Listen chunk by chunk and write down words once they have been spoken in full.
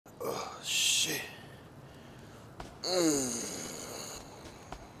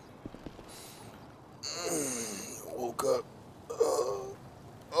Woke up.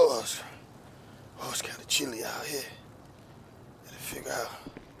 Oh, it's kind of chilly out here. Gotta figure out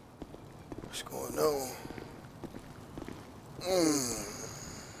what's going on.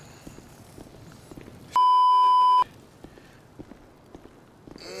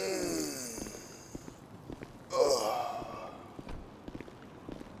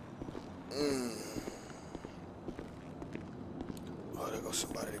 Oh, there goes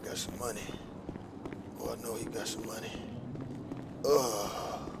somebody that got some money. Oh, I know he got some money.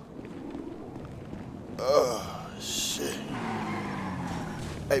 Shit.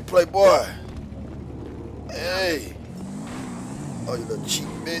 Hey, playboy. Hey. Oh, you little cheap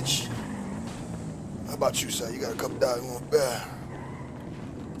bitch. How about you, son? You got a couple dollars you want to bear?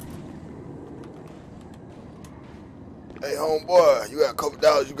 Hey, homeboy, you got a couple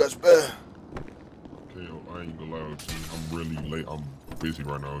dollars you got spare? Okay, I ain't gonna lie to you. I'm really late. I'm busy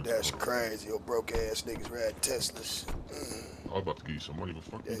right now. That's crazy. Your broke ass niggas ride Teslas. I was about to give you some money, but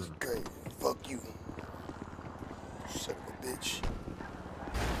fuck you. That's crazy. Fuck you. Son of a bitch.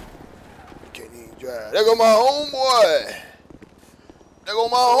 You can't even drive. There go my homeboy. There go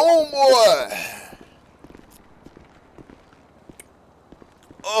my homeboy.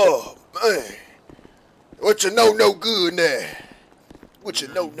 Oh, man. What you know no good now? What you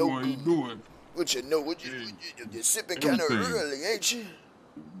know no good? How you doing? What you know? You're sipping kind of early, ain't you?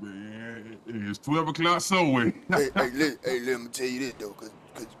 Man, it's 12 o'clock somewhere. Hey, let me tell you this, though,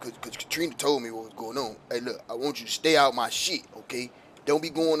 because Katrina told me what was going on. Hey, look, I want you to stay out my shit, okay? Don't be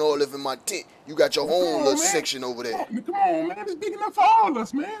going all up in my tent. You got your own little section over there. Come on, man. It's big enough for all of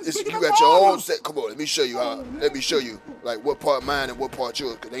us, man. You got your own set. Come on, let me show you how. Let me show you, like, what part mine and what part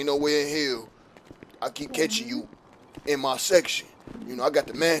yours, because ain't nowhere in here I keep catching you in my section. You know, I got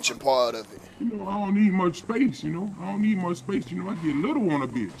the mansion part of it. You know, I don't need much space, you know. I don't need much space, you know. I get little on a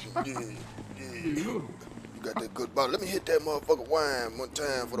bitch. Yeah. Little. You got that good bottle. Let me hit that motherfucker wine one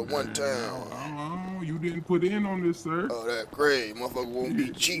time for the one time. Oh, you didn't put in on this, sir. Oh, that great. Motherfucker won't be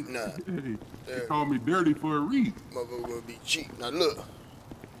cheap now. Hey, they call me dirty for a reason. Motherfucker won't be cheap. Now, look.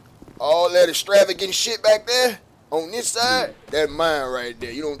 All that extravagant shit back there on this side, that's mine right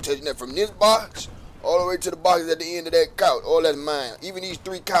there. You don't touch that from this box all the way to the box at the end of that couch. All that's mine. Even these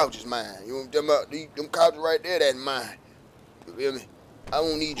 3 couches mine. You know what I'm talking about? Them couches right there, that's mine. You feel me? I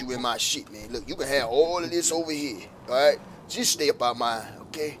don't need you in my shit, man. Look, you can have all of this over here, all right? Just stay up out mine,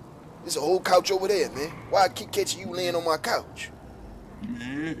 okay? There's a whole couch over there, man. Why I keep catching you laying on my couch?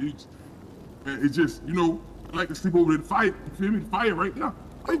 Man, it's just, you know, I like to sleep over the fire. You feel me? The fire right now.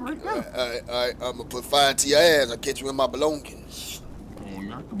 Right now. All right. I'm gonna put fire into your ass. I'll catch you in my belongings.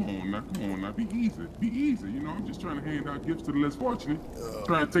 Come on now. Be easy. You know, I'm just trying to hand out gifts to the less fortunate.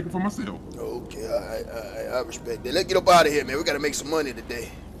 Trying to take it for myself. Okay, all right. I respect that. Let's get up out of here, man. We gotta make some money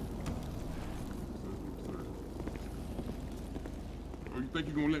today. Oh, you think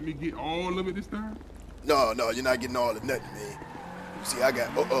you're gonna let me get all of it this time? No, you're not getting all of nothing, man. You see, I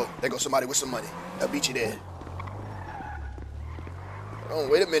got, there goes somebody with some money. I'll beat you there. Hold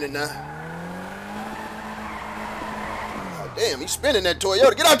on, wait a minute now. God damn, he's spinning that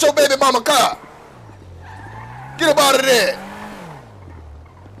Toyota. Get out your baby mama car. Get up out of there.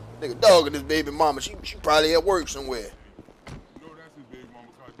 Nigga dogging this baby mama. She probably at work somewhere. No, that's his baby mama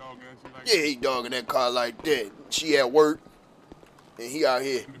car dogging that shit like Yeah, he dogging that car like that. She at work, and he out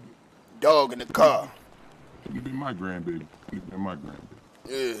here dogging the car. You be my grandbaby. You be my grandbaby.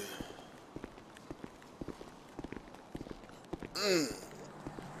 Yeah.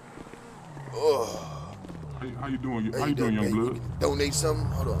 Oh. How you doing? How you doing, young blood? Donate something?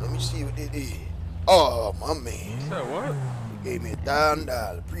 Hold on, let me see what it is. Oh, my man. Say what? You gave me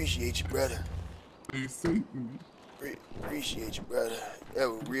 $1,000. Appreciate you, brother. Appreciate you, brother. That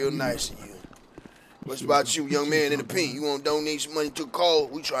was real nice of you. What's about you, young man in the pink? You want to donate some money to a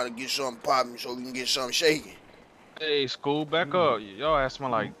cause? We trying to get something popping so we can get something shaking. Hey, school, back up. Y'all asking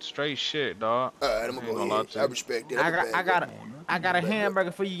me like straight shit, dog. All right, I'm gonna go ahead. I respect that. I got a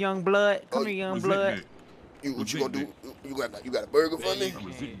hamburger for you, young blood. Come here, young blood. What you gonna do? You got a burger for me?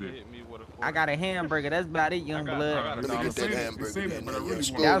 I got a hamburger. That's about it, young blood. Let me get that hamburger.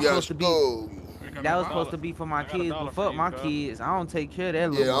 That was supposed to be for my kids, but fuck my kids. I don't take care of that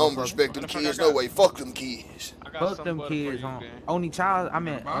little. Yeah, I don't respect them kids. No way. Fuck them kids. Fuck them kids. Only child. I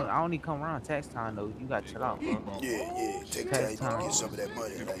mean, I only come around tax time though. You got to chill out, bro. Yeah. Take time to get some of that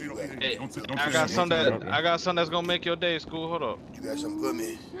money. Hey, I got something that's gonna make your day, school. Hold up. You got something for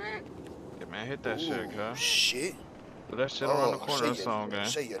me? Yeah, man, hit that shit, cuz. Shit. Put that shit around the corner of the song, man.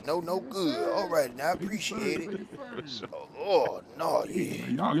 Say you no good. All right, now I appreciate it. Oh, no,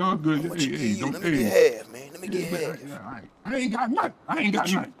 yeah. Y'all good. Let me get half, man. Let me get half. I ain't got nothing. I ain't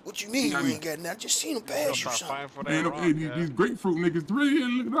got nothing. What you mean you ain't got nothing? I just seen him pass you something. Man, these grapefruit niggas really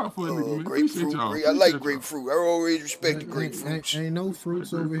looking out for a nigga, man. Grapefruit. I like grapefruit. I always respect the grapefruits. Ain't no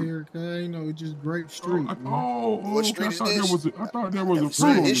fruits over here, cuz. Ain't no, just Grape Street. What street is this? I thought there was a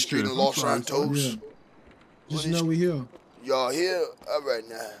fruit on the street in Los Santos. Just know we here. Y'all here? All right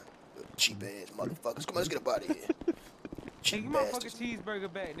now. Cheap ass motherfuckers. Come on, let's get up out of here. Cheap give my fucking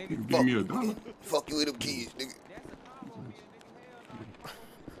cheeseburger back, nigga. Give me $1. Fuck you with them keys, nigga.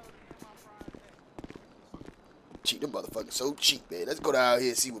 Cheap, them motherfuckers so cheap, man. Let's go down here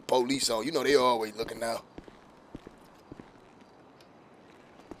and see what police on. You know they always looking now.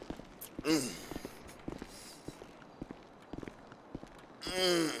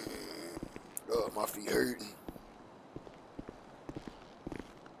 Oh, my feet hurting.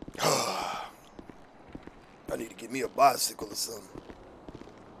 I need to get me a bicycle or something.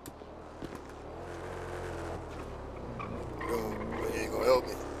 Oh, you ain't gonna help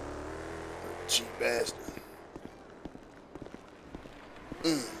me. Cheap bastard.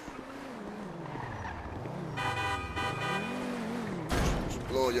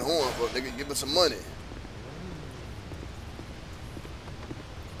 Blowing your horn for nigga, give us some money.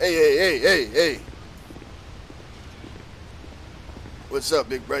 Hey. What's up,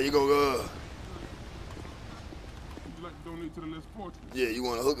 big bro? You gonna Would you like to donate to the less fortunate? Yeah, you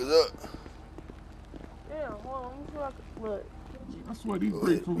wanna hook us up? Yeah, hold on, let me see if I can look. I swear these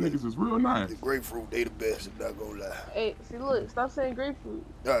grapefruit niggas is real nice. The grapefruit, they the best, I'm not gonna lie. Hey, see, look, stop saying grapefruit.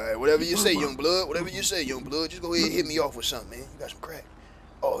 Alright, whatever you say, young blood. Whatever you say, young blood. Just go ahead and hit me off with something, man. You got some crack.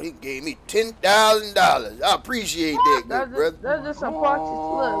 Oh, he gave me $10,000. I appreciate that, good brother. That's just some parties.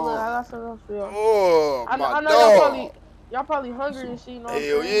 Look, I got something else for y'all. Oh, I know dog. y'all probably hungry and shit, you know what I'm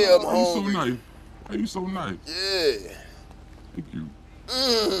Hell saying? yeah, I'm hungry. You so nice. Yeah. Thank you.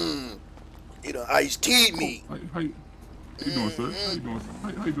 You know, iced tea me. How you doing, sir? How you doing, sir?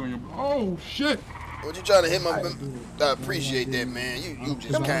 How you doing, young? Oh, shit. What you trying to hit my... I appreciate that, man. You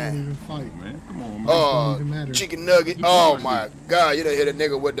just kind. I don't even fight, man. Come on, man. Oh, chicken nugget. Oh, my God. You done hit a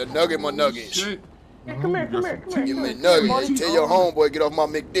nigga with the nugget, my nuggets. Shit. Yeah, come here. Give me nuggets. Tell your homeboy get off my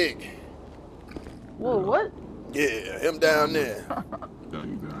McDick. Whoa, what? Yeah, him down there.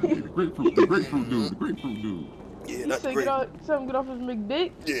 The grapefruit dude. Yeah, that's great. Get off his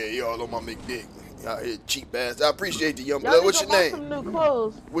McDick? Yeah, he all on my McDick. Out here, cheap bastard. I appreciate you, young y'all blood. What's your buy name? Some new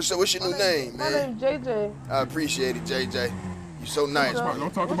clothes. What's your new name, man? My name's JJ. I appreciate it, JJ. You so nice, bro.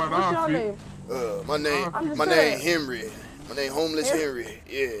 Don't talk about our name? My name Henry. My name Homeless Henry.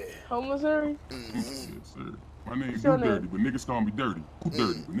 Yeah. Homeless Henry? Yes, sir. My name's Dirty, but niggas call me Dirty.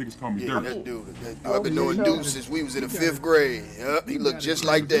 Dirty, but niggas call me Dirty. That dude. I've been knowing Deuce since we was in the 5th grade. Yep, he looked just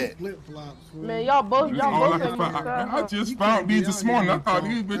like that. Man, y'all both I just found these this morning. I thought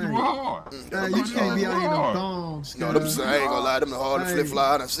these bitches were hard. You can't be out here in no thongs. No, them I ain't gonna lie, them the hardest flip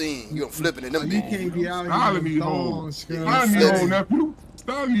fly I done seen. You gonna flipping in them bitches. You can't be out here in no thongs. Styling me whole nephew.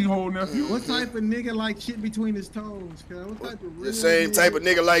 Styling me whole nephew. What type of nigga like shit between his toes, cuz? What type of the same type of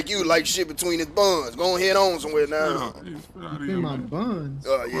nigga like you like shit between his buns. Go ahead on somewhere now. In my buns.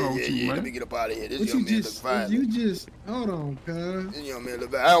 Oh, yeah. Let me get up out of here. This young man look violent. You just, hold on, cuz. This young man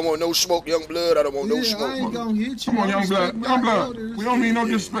look violent. I don't want no smoke, young blood. I don't want no smoke. I ain't gonna hit you. Come on, young blood. We don't mean no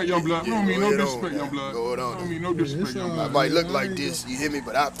disrespect, young blood. We don't mean no disrespect, young blood. Go on. We don't mean no disrespect, young blood. I might look like this, you hear me?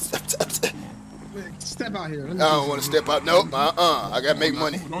 But I... Step out here. I don't want to step out. Nope. I gotta make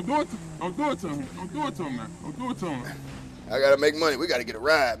money. Don't do it to him. Don't do it to him, man. Don't do it to him. I gotta make money. We gotta get a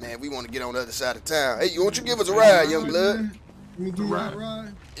ride, man. We want to get on the other side of town. Hey, won't you give us a ride, young blood? Let me give you a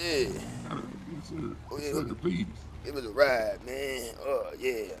ride. Yeah. Please. Give us a ride, man.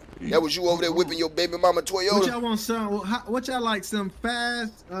 Yeah. That was you over there whipping your baby mama Toyota? What y'all want, some? What y'all like? Some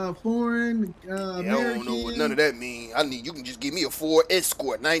fast, foreign, American? I don't know what none of that mean. You can just give me a Ford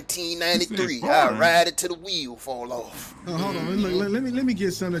Escort, 1993. I ride it till the wheel fall off. Hold on. Look, let me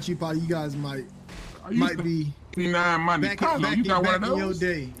get some that you guys might be. Back in your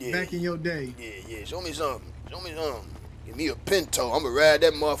day. Yeah. Back in your day. Yeah. Show me something. Give me a Pinto. I'ma ride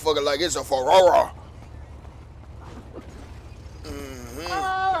that motherfucker like it's a Ferrari.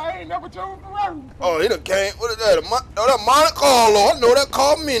 I ain't never chose Ferrari. Oh, he done came. What is that? That Monte Carlo. I know that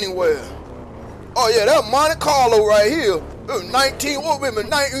car from anywhere. Oh yeah, that Monte Carlo right here.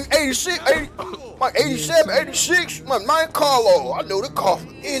 1986, 87, 86. My Monte Carlo. I know the car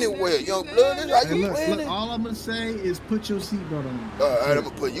from anywhere. Young blood, this how you look, all I'm gonna say is put your seatbelt on. All right, I'm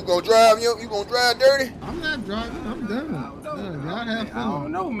gonna put. You gonna drive? You gonna drive dirty? I'm not driving. I'm done. Y'all have fun. I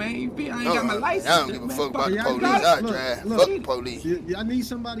don't know, man. I ain't got my license. I don't give a fuck about the police. I drive. Fuck the police. I need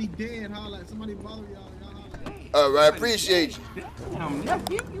somebody dead. Holla. Somebody bother y'all. All right, appreciate you.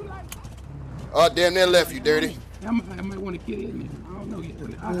 Oh, damn, they left you, Dirty. I might want to get in there. I don't know yet.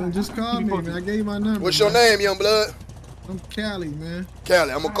 Man, just call me, man. I gave you my number. What's your name, young blood? I'm Cali, man.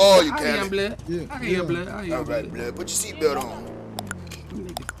 Cali, I'm gonna call you, I Cali. am blood. Yeah. I am blood. All right, blood. Put your seatbelt on.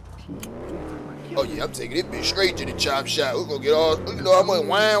 Oh yeah, I'm taking this bitch straight to the chop shop. We're gonna get all. You know how much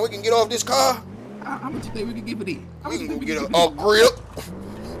wine we can get off this car? How much you think we can get for this? We can go get a grill.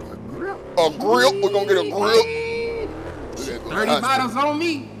 A grill. We're gonna get a grill. 30 bottles on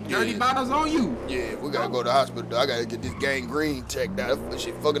me. 30 bottles on you. Yeah, we gotta go to the hospital. I gotta get this gangrene checked out. That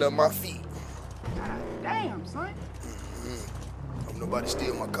shit fucking up my feet. God damn, son. Hope nobody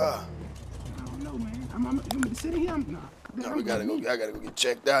steal my car. I don't know, man. I'm going to sit here. No, we gotta go. I gotta go get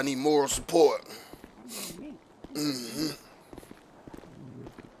checked out. I need moral support. Hold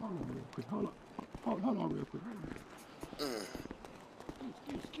on real quick. Hold on real quick.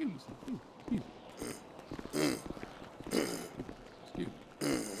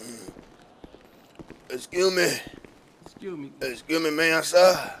 Excuse me. Excuse me, man,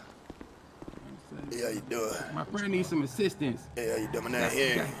 sir. Yeah, how you doing? My friend needs some assistance. Yeah, how you doing? Now,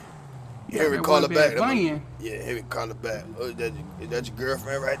 Henry, call her back. Yeah, Henry, call her back. Oh, is that your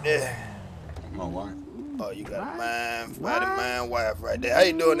girlfriend right there? My wife. Oh, you got a man wife right there. How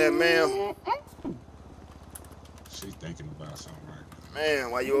you doing that, ma'am? She's thinking about something right now.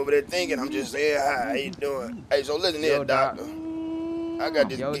 Man, why you over there thinking? I'm just saying hi. How you doing? Hey, so listen here, doctor. I got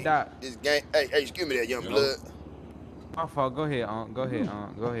this game. Hey, excuse me there, young blood. My fault. Go ahead, Go ahead,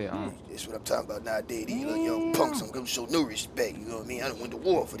 That's what I'm talking about nowadays. These little young punks, I'm gonna show no respect. You know what I mean? I done went to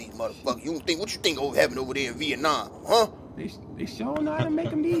war for these motherfuckers. What you think happened over there in Vietnam, huh? They showing how to make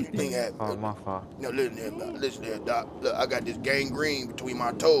them these things. Oh, my fault. No, listen there, doc. Look, I got this gangrene between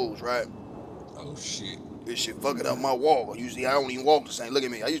my toes, right? Oh shit. This shit fucking up my walk. Usually I don't even walk the same. Look at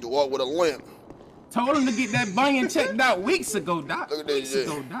me. I used to walk with a limp. Told him to get that bunion checked out weeks ago, doc. Look at this shit.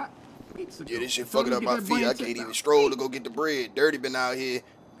 Yeah, this shit fucking up my feet. I can't even stroll to go get the bread. Dirty been out here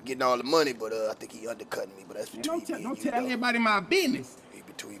getting all the money, but I think he undercutting me. But that's between me and you. Don't tell everybody my business. He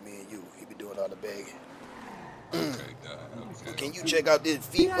between me and you. He be doing all the begging. Okay, okay. Can you check out this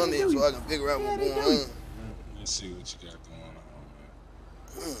feet for me so I can figure out what's going on? Let's see what you got going on,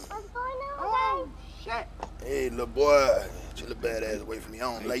 man. What's going on, guys? Shit. Hey, little boy, get your bad ass away from me. I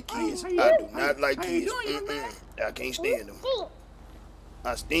don't like kids. I do not like kids. I can't stand them.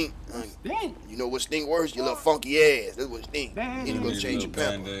 I stink. You know what stink worse? Your little funky ass. That's what stink. You need to go change your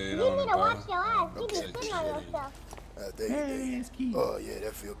pamper. You need to wash your ass. You be sitting on yourself. Thank you. Oh, yeah,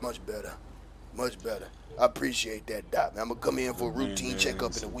 that feels much better. Much better. I appreciate that, doc. I'm going to come in for a routine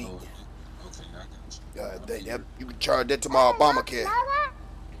checkup in a week. Okay, I got you. Thank you. You can charge that to my Obamacare. Okay, I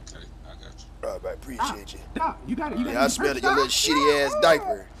got you. All right, appreciate you. Doc, you got it. Yeah, I smell your little shitty ass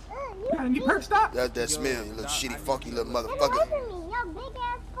diaper. You got any perks, doc? That's that smell, you little shitty, funky little Get away motherfucker. from me, your big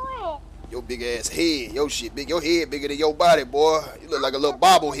ass forehead. Your big ass head, your shit big. Your head bigger than your body, boy. You look like a little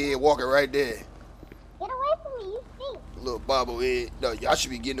bobblehead walking right there. Get away from me, you stink. Little bobblehead. No, I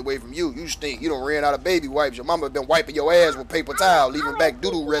should be getting away from you. You stink. You done ran out of baby wipes. Your mama been wiping your ass with paper towel, leaving back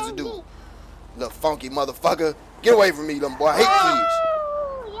doodle residue. Little funky motherfucker. Get away from me, little boy. I hate kids.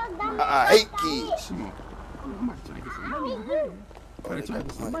 I hate kids.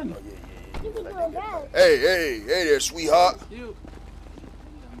 Hey there, sweetheart.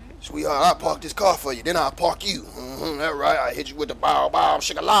 Sweetheart, I'll park this car for you, then I'll park you. That's right, I hit you with the bow,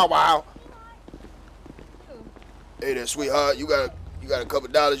 shake-a-low-wow. Hey there, sweetheart, you got a couple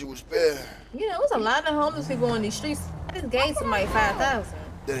dollars you would spare? You know, there's a lot of homeless people on these streets. I just gave somebody 5,000.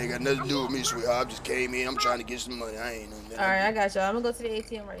 That ain't got nothing to do with me, sweetheart. I just came in, I'm trying to get some money. I ain't nothing. Alright, I got y'all. I'm gonna go to the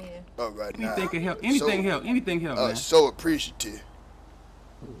ATM right here. Alright, now. Anything can help. Anything help, man. So appreciative.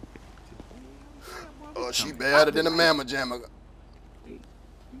 Oh, she badder than a mamma jammer.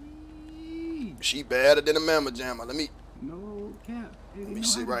 She badder than a mamma jammer. Let me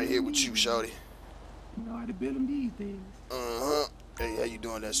sit right here with you, shawty. You know how to build them these things. Hey, how you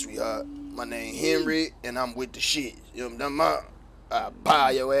doing that, sweetheart? My name Henry, and I'm with the shit. You know what I'm talking about? I'll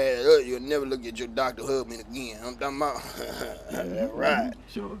pile your ass up. You'll never look at your doctor husband again. I'm talking about. That's right.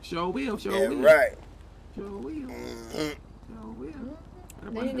 Sure will. That's right. Sure will. Sure will.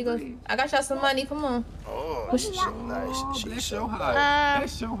 They need to go. I got y'all some money. Come on. Oh, she's so nice. That's so hot.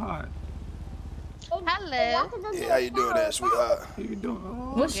 That's so hot. Hello. Hey, how you doing there, sweetheart? How you doing?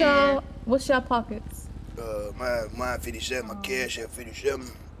 What's y'all pockets? Mine 57. My cash at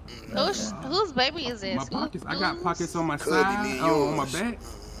 57. Whose baby is this? My pockets. I got pockets on my Could be me side, and on my yours. back.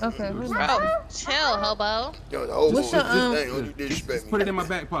 Okay. Bro, chill, hobo. Yo, the hobo. What's your, Don't you disrespect Just me. put it in my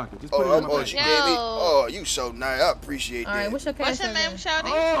back pocket. Just put it in my back She pocket. gave me. Yo. Oh, you so nice. I appreciate all that. right, what's your cash What's your app? name, then?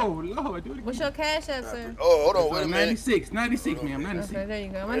 Shawty? Oh, Lord. Do it again. What's your cash app, sir? Oh, hold on. Wait a minute. 96, ma'am. 96. Okay, there you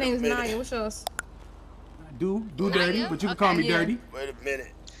go. My name is Naya. What's yours? Do dirty, but you can call me Yeah. dirty. Wait a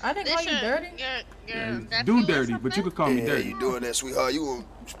minute. I didn't call you dirty. Your Do dirty, but you can call me Yeah, dirty. you doing that, sweetheart? You want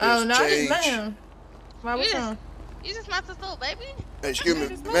Oh no, I change? just met him. Why? What's wrong? You just not the soul, baby. Hey, excuse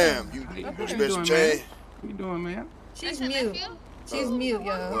me, ma'am. You spent some change? What you doing, man? She's That's your mute. nephew? She's mute,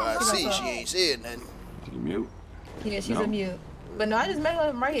 y'all. Well, I She see. don't She talk. ain't said nothing. You mute? Yeah, she's No. a mute. But no, I just met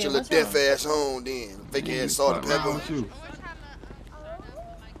her right Get here. your What's little wrong? deaf ass home then. Fake ass salt and Fuck around pepper. with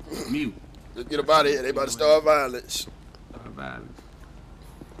you. Mute. Let's get up out of here. They about to start violence. Violence.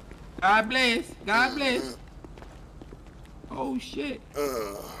 God bless. God bless. Oh, shit.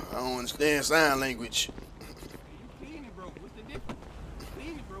 I don't understand sign language. Clean it, bro. What's the difference?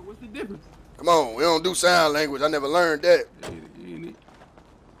 Clean it, bro. What's the difference? Come on, we don't do sign language. I never learned that. Ain't it?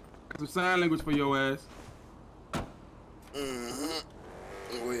 Got some sign language for your ass. Go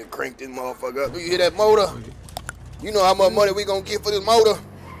ahead and crank this motherfucker up. Do you hear that motor? You know how much money we gonna get for this motor?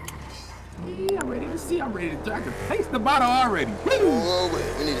 Yeah, I'm ready to see. I'm ready to. I can taste the bottle already. Oh,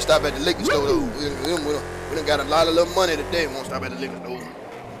 wait. We need to stop at the liquor store though. We done got a lot of little money today. We won't stop at the liquor store.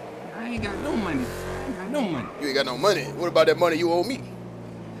 I ain't got no money. You ain't got no money. What about that money you owe me?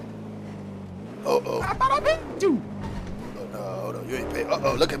 Uh-oh. I thought I paid you. Oh, no, hold on. You ain't paid.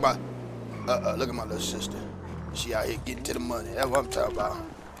 Uh-oh. Look at my little sister. She out here getting to the money. That's what I'm talking about.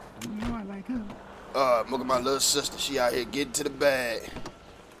 You know I like her. Look at my little sister. She out here getting to the bag.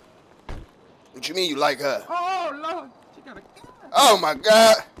 What you mean you like her? Oh, Lord. She got a gun. Oh, my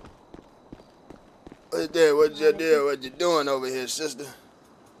God. What's that? What's your deal? What you doing over here, sister?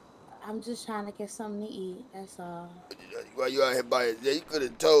 I'm just trying to get something to eat. That's all. While you out here by yourself, you could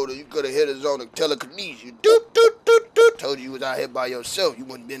have told her. You could have hit us on the telekinesis. You doot, doot, doot, doot. Told you was out here by yourself. You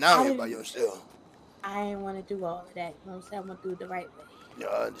wouldn't been out here by yourself. I ain't want to do all of that. You know what I'm saying? I'm going to do it the right way. Yeah,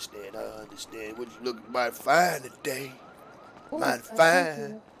 I understand. What you looking mighty fine today? Ooh, Mighty thank fine.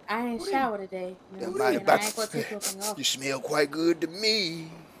 you. I ain't showered today. You know That what I'm mighty saying? I ain't going to take anything off. You smell quite good to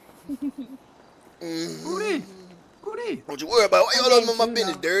me. Who this? Who this? Don't you worry about it. Why you all over my Juno.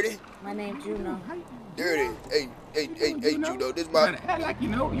 business, Dirty? My name's Juno. Dirty. Hey, Judo. This You my better act like you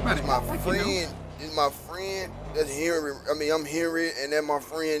know. You better my act like you know. friend. This is my friend. That's Henry. I'm Henry, and that's my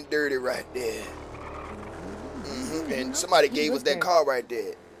friend Dirty right there. And somebody gave us that car right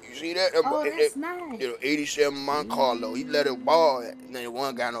there. You see that? Oh, that's nice. You know, 87 Monte Carlo. He let it ball. And then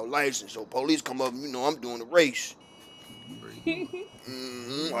one got no license. So police come up, you know, I'm doing the race.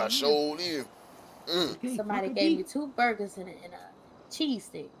 I sold him. Somebody gave me 2 burgers and a cheese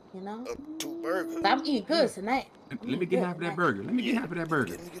stick, you know? 2 burgers. So I'm eating good tonight. Let me get half of that burger. Let me get half of that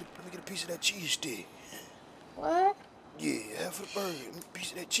burger. Let me get a piece of that cheese stick. What? Yeah, half of the burger. Let me get a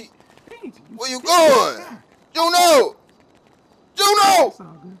piece of that cheese. Thank you. Where you going? Juno! Juno! It's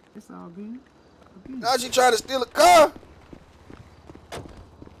all good. It's all good. Now she trying to steal a car?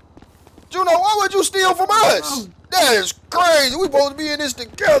 Juno, why would you steal from us? That is crazy. We supposed to be in this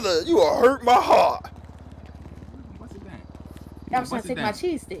together. You will hurt my heart. What's it down? I was trying to take my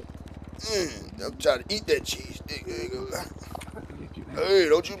cheese stick. I'm trying to eat that cheese stick. There you go. Hey,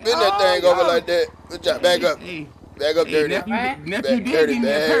 don't you bend that thing over like that. Good job. Back up. Hey, Back up, Dirty. nephew did Dirty, give me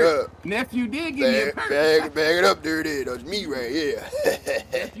a bag perk. up. Nephew did give me a perk. Bag it up, Dirty. That's me right here.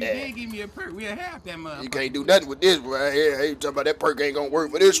 Nephew did give me a perk. We'll have that motherfucker. You can't do nothing with this right here. Hey, you talking about that perk ain't gonna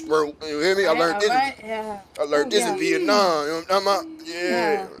work for this throat. You hear me? I learned this. Yeah. I learned this in Vietnam. You know what I'm talking about?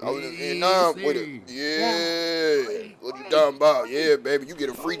 Yeah. I was in Vietnam with it. Yeah. What you talking about? Yeah, baby. You get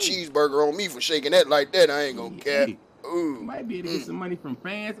a free cheeseburger on me for shaking that like that. I ain't gonna cap. Ooh. Might be able to get some money from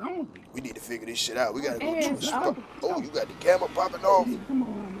fans only. We need to figure this shit out. We gotta go to Fans the store. only. Oh, you got the camera popping off. Come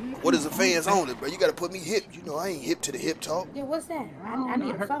on, man. What is the fans only, bro? You gotta put me hip. You know I ain't hip to the hip talk. Yeah, what's that? I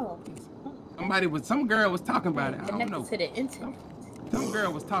need a phone. Some girl was talking about it. I don't Connected know. to the internet. Some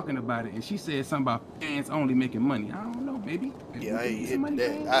girl was talking about it, and she said something about fans only making money. I don't know, maybe. Yeah, I ain't hip to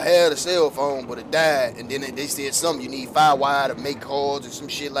that. I had a cell phone, but it died, and then they said something. You need Firewire to make calls or some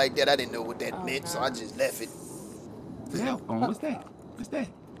shit like that. I didn't know what that meant, so I just left it. Cell phone? What's that? What's that?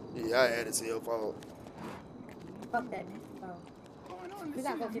 Yeah, I had a cell phone. Fuck that. We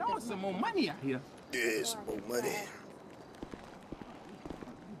gotta go get There's some more money out here. Yeah, some more money.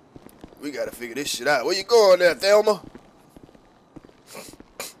 We gotta figure this shit out. Where you going there, Thelma?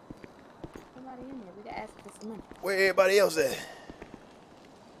 Somebody in there. We gotta ask for some money. Where everybody else at?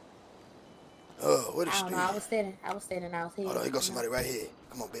 Oh, what is I she don't know. doing? I was standing out here. Hold on, here goes somebody right here.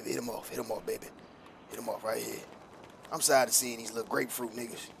 Come on, baby. Hit him off, baby. Hit him off right here. I'm tired of seeing these little grapefruit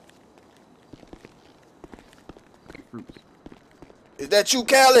niggas. Grapefruits. Is that you,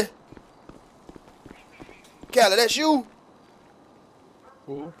 Callie? Callie, that's you?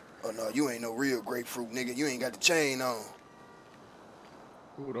 Who? Oh, no, you ain't no real grapefruit, nigga. You ain't got the chain on.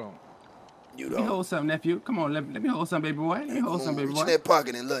 Who don't? You Let me don't. hold something, nephew. Come on, let me hold something, baby boy. Let me hold something, baby Reach boy. in that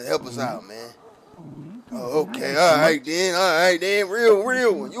pocket and look, help us out, man. Oh, okay. All right, then. Real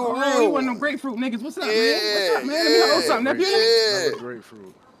one. You a real you one. one of them grapefruit niggas. What's up, Yeah, man? What's up, man? Let me hold something, nephew. Yeah.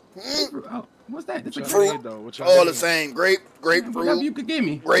 Grapefruit. Oh, what's that? It's a Fruit. Though? What All the same. Grapefruit. Whatever you could give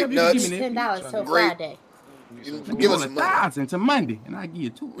me. Grape nuts. $10 till Grape. Friday. Give us some money. $1,000 to Monday, and I give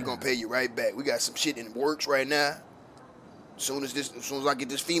you $2,000. We're gonna pay you right back. We got some shit in the works right now. As soon as I get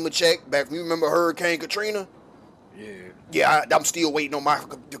this FEMA check back, you remember Hurricane Katrina? Yeah. Yeah, I'm still waiting on my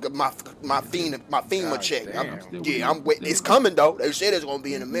FEMA check. It's coming though. They said it's gonna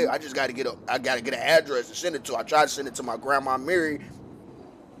be in the mail. I just gotta get an address to send it to. I tried to send it to my grandma Mary,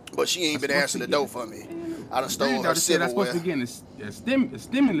 but she ain't been answering the door for me. I done stole her silverware. I'm supposed to be getting a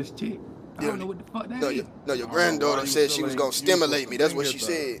stimulus check. I don't know what the fuck that is. No, your granddaughter said she was gonna stimulate me. That's what she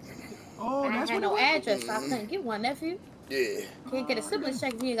said. Oh, I that's had what no it was. address, so I couldn't get one, nephew. Yeah. Can't get a sibling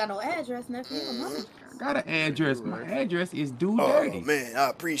check if you ain't got no address, nephew. Come on. I got an address. My address is Dude Oh Dirty. man, I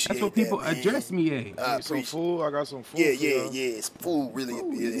appreciate that. That's what people man. address me as. I Some appreciate. food. I got some food. Yeah. It's food really.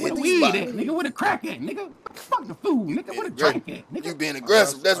 Where the weed at, nigga? Where the crack at, nigga? Fuck the food, nigga. Where the drink at, nigga? You being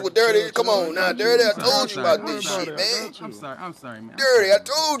aggressive. That's what Dirty is. Come on now, Dirty. I told you about this shit, man. I'm sorry, man. Dirty, I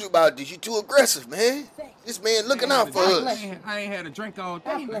told you about this. You too aggressive, man. This man looking out for us. I ain't had a drink all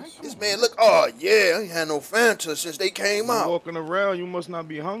day, man. This man look. Oh yeah, I ain't had no Fanta since they came You out. walking around, you must not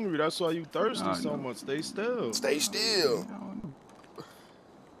be hungry. That's why you thirsty so much. Stay still. Stay still.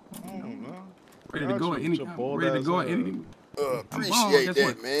 I don't know. Ready to go at any time. Ready to go at any. Appreciate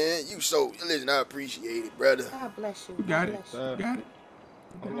that, man. You so listen. I appreciate it, brother. God bless you. You got it. God bless you. Got it.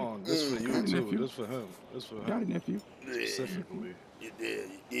 Hold on. This for you too. This for him. This for him. Got it, nephew. Specifically. You did.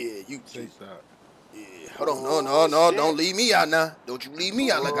 You take that. Yeah. Hold on. No. Don't leave me out now. Don't you leave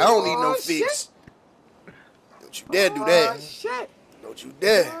me out like I don't need no fix. Don't you dare do that. Shit. Don't you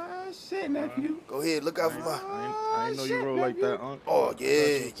dare. Shit, nephew. Go ahead, look out for my. I ain't know you roll like that, Unc. Oh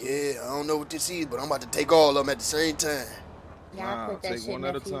yeah. I don't know what this is, but I'm about to take all of them at the same time. Yeah, I quit that take shit, one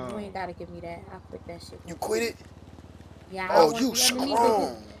at a nephew. time. You ain't gotta give me that. I quit that shit. You quit it? Yeah. Oh, you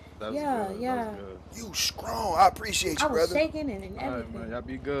strong. Yeah. You strong. I appreciate you, I was brother. shaking and everything. All right, man. Y'all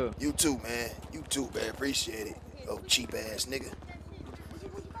be good. You too, man. You too, man. Appreciate it. Oh, cheap ass nigga.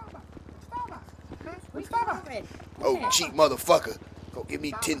 Oh, cheap motherfucker. Go give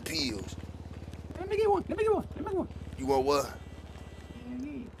me 10 pills. Let me get one. You want what?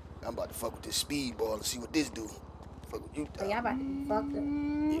 I'm about to fuck with this speedball and see what this do. Fuck with you. So y'all about to fuck up.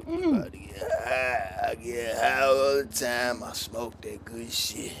 I'm about to get high. I get high all the time. I smoke that good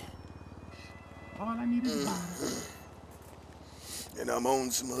shit. All I need is And I'm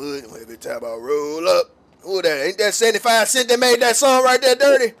on some hood. And every time I roll up, who that? Ain't that 75 Cent that made that song right there,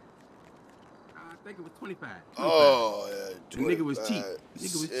 Dirty? I think it was 25. Oh, yeah. The nigga was cheap.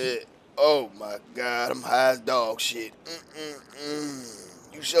 Oh, my God. I'm high as dog shit.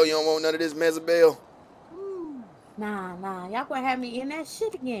 You sure you don't want none of this Mezabel? Nah. Y'all gonna have me in that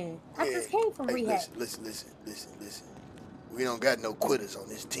shit again. I just came from rehab. Listen. We don't got no quitters on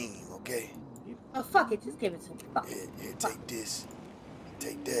this team, okay? Oh, fuck it. Just give it to me. Fuck it. Yeah, take this.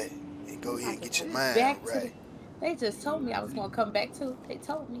 Take that. And go ahead and get your mind right. They just told me I was gonna come back too. They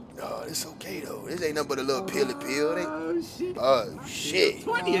told me. Oh, it's okay though. This ain't nothing but a little pilly pill. Oh shit.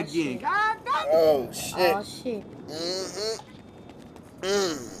 20 again. God damn. Oh shit. Oh shit.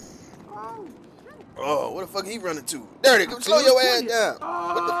 Oh, what the fuck he running to? Dirty, come slow your ass down.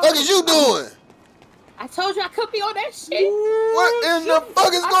 What the fuck is you doing? I told you I could be on that shit. What in the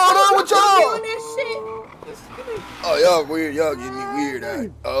fuck is going on with y'all? On that shit. Oh, y'all weird. Y'all getting me weird.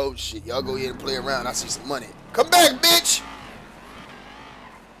 Right? Oh shit. Y'all go ahead and play around. I see some money. Come back, bitch.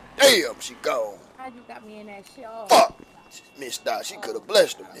 Damn, she gone. How you got me in that shit? Oh. Fuck. Miss Dot, she could have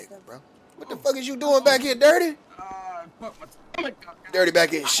blessed them nigga, bro. What the fuck is you doing back here, Dirty? Dirty back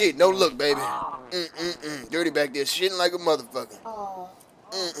here shit. No look, baby. Dirty back there shitting like a motherfucker. Oh.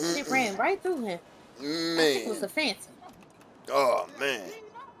 It ran right through him. Man. It was a fancy. Oh, man.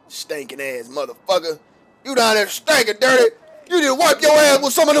 Stinking ass motherfucker. You down there stinking, Dirty. You need to wipe your ass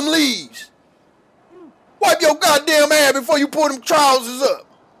with some of them leaves. Wipe your goddamn ass before you pull them trousers up.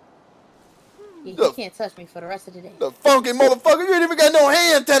 Yeah, he can't touch me for the rest of the day. The funky motherfucker. You ain't even got no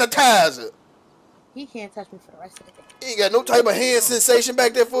hand sanitizer. He can't touch me for the rest of the day. He ain't got no type of hand sensation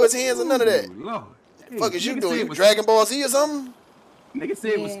back there for his hands or none of that. Lord. Fuck is you doing? You Dragon Ball Z or something? Nigga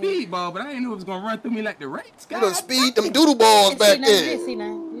said it was speedball, but I didn't know it was gonna run through me like the race. You done speed them doodle balls back there.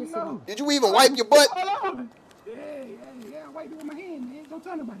 Did you even wipe your butt? Hold on. Yeah, I wiped it with my hand, man. Don't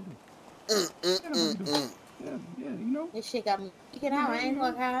tell nobody. Yeah, you know. This shit got me kicking out. I ain't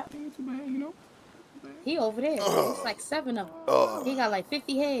gonna lie. Ain't too bad, you know. He over there. It's like 7 of them. He got like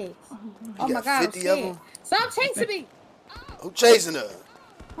 50 heads. Oh my God, I'm scared. Stop chasing me. Who chasing her?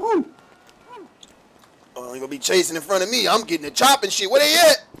 Oh, you gonna be chasing in front of me. I'm getting the chopping shit. Where they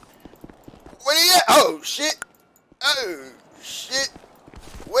at? Where they at? Oh, shit. Oh, shit.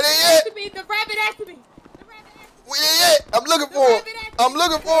 Where they at? The rabbit after me. Where they at? I'm looking for him. I'm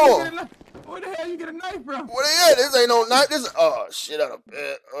looking for him. Where the hell you get a knife from? Where they at? This ain't no knife. This is, oh, shit out of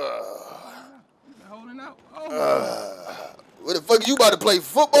bed. Holding out. Where the fuck you about to play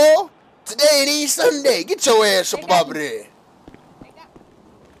football? Today ain't Sunday. Get your ass up over there.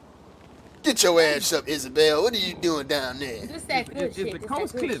 Get your ass up, Isabel. What are you doing down there? Is the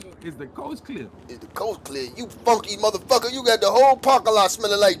coast clear? Is the coast clear? Is the coast clear? You funky motherfucker. You got the whole parking lot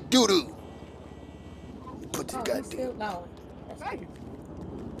smelling like doo-doo. Put this goddamn.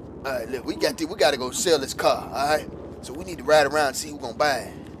 Alright, look, we gotta go sell this car, alright? So we need to ride around and see who's gonna buy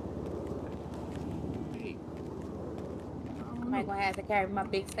it. I might gonna have to carry my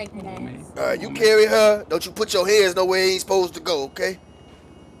big stinking ass. Alright, you carry her. Don't you put your hands nowhere you ain't supposed to go, okay?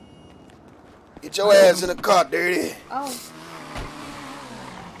 Get your ass in the car, dirty. Oh.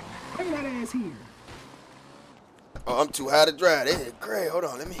 Bring that ass here. Oh, I'm too high to drive. That is great. Hold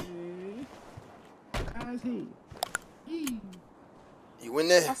on, let me. Ass here. You in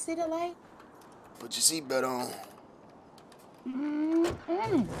there? I see the light. Put your seatbelt on.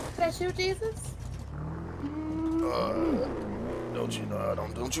 That's you, Jesus?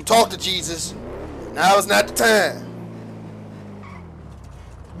 Don't you talk to Jesus. Now is not the time.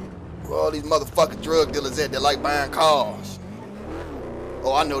 Where all these motherfucking drug dealers at that like buying cars?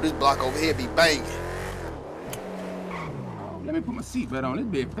 Oh, I know this block over here be banging. Let me put my seatbelt on.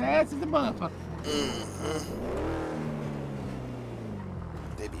 This bitch fast as the motherfucker.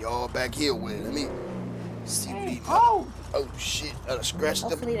 They be all back here with it. Let me see what these. Oh shit! I done scratched them.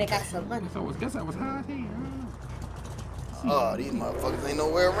 Hopefully they got some money. So I guess I was high as hell. Oh, these motherfuckers ain't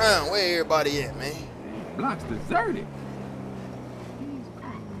nowhere around. Where everybody at, man? Block's deserted.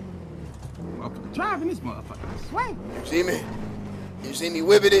 Motherfucker driving this motherfucker. I swear. You see me? You see me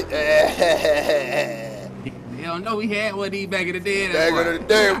whipping it? They don't know we had one of these back in the day. Back in the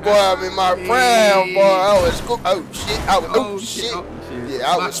day, boy. I'm in my prime, boy. I was oh shit.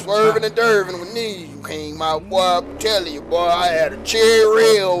 Yeah, I was swerving and derving when these came out, boy. I'm telling you, boy. I had a cherry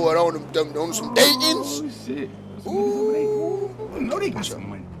railroad on some Daytons. Oh shit. Ooh. I know they got some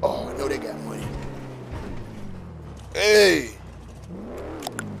money. Oh, I know they got money. Hey.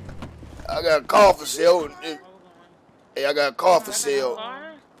 I got a car for sale. Hey, I got a car for sale.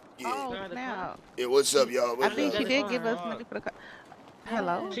 Yeah. Yeah, what's up, y'all? I think she did give us money for the car.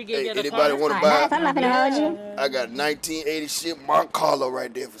 Hello? Hey, anybody want to buy? I got 1986 Monte Carlo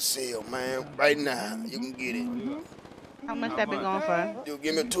right there for sale, man. Right now, you can get it. How much that been going for? You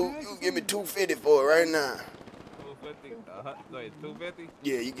give me $250 for it right now. $250?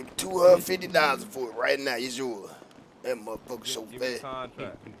 Yeah, you give me $250 for it right now. It's yours. That motherfucker so fast. I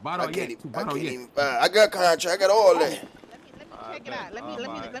can't even buy it. I got contract. I got all that. Check it out. Let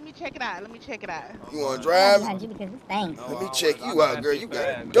me check it out. Let me check it out. You want to drive? Let me check you out, girl. You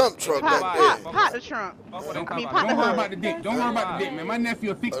got a dump truck back there. Pop the trunk. Don't worry about the dick. Don't worry about the dick, man. My nephew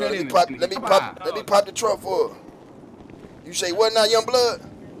will fix that in there. Let me pop the trunk for her. You say what now, young blood?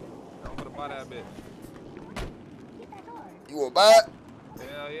 I'm gonna buy that bitch. You want to buy it?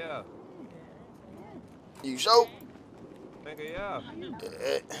 Hell yeah. You sure? Nigga, yeah. You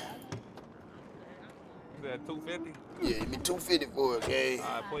got $250? Yeah, give me $250 for it, okay?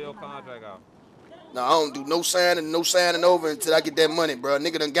 Alright, pull your contract out. No, I don't do no signing over until I get that money, bro.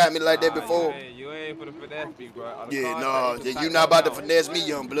 Nigga done got me like that before. You ain't for the finesse me, bro. Yeah, no, you not about to finesse me,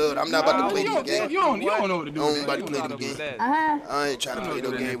 young blood. I'm not about to play these games. You don't know what to do. I'm about to play them games. I ain't trying to play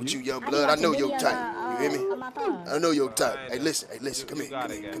no game with you, young blood. I know your type. You hear me? I know your type. Hey, listen. Come here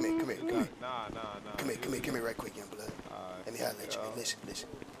right quick, young blood. Let me holler at you. Hey, listen.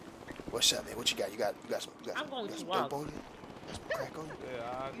 What's up, man? What you got? You got some dope on you? Got some crack on you?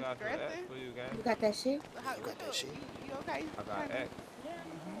 Yeah, I got that X for you, gang. You got that shit? You got that shit? You okay? I got X.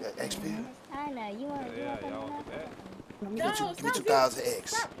 That X pill? I know, you want to y'all want that? Let me get you 2,000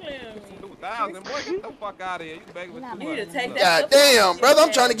 X. 2,000, boy, get the fuck out of here. You begging with 200. God damn, brother,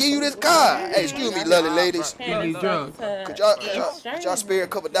 I'm trying to give you this car. Hey, excuse me, lovely ladies. Give me drugs. Could y'all spare a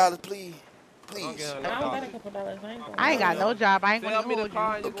couple dollars, please? please. I ain't got no job. I ain't gonna me the hold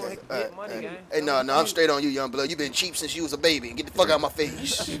car you. and you gonna get money, gang. Hey, no, I'm straight on you, young blood. You been cheap since you was a baby. Get the fuck out of my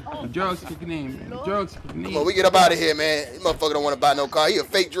face. The drugs kicking in, man. The drugs kicking in. Come on, we get up out of here, man. This motherfucker don't want to buy no car. He a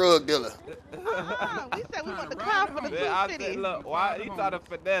fake drug dealer. We said we want the car for the city. Look, why he try to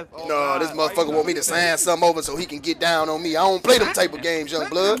finesse? No, this motherfucker want me to sign something over so he can get down on me. I don't play them type of games, young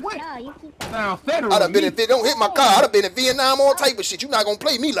blood. Sound federal. I done been in, don't hit my car. I done been in Vietnam, all type of shit. You not gonna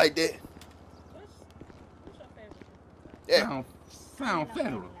play me like that. Yeah. Sound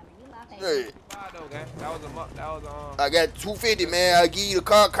federal. Hey. That was I got 250, man. I'll give you the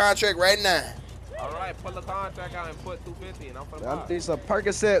car contract right now. All right, pull the contract out and put 250 in. I'm for the I need some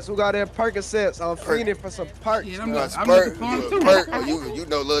Percocets. Who got them Percocets? I'm feeding for some perks. Yeah, You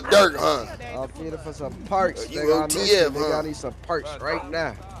know Lil Durk, huh? I'm feeding for some perks. You OTF, huh? I need some perks right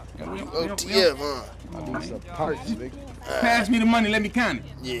now. OTF, huh? I need some perks, nigga. Pass me the money, let me count it.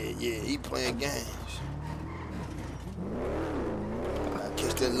 Yeah, he playing games. I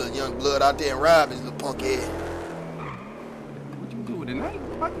catch that little young blood out there and rob his little punk head. What you do with the knife?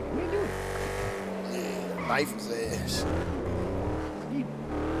 What you do? Yeah, knife his ass.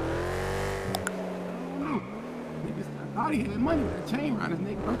 I thought he had money with a chain around his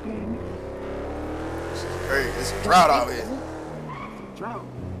neck. Okay, This is crazy. It's a drought out here. It's a drought.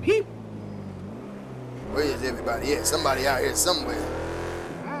 People. Where is everybody at? Somebody out here somewhere.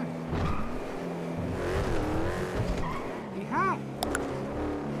 He high.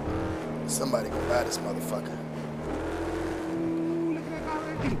 Somebody gonna buy this motherfucker. Ooh, look at that guy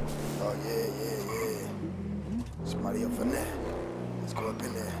right there. Oh, yeah. Somebody up in there. Let's go up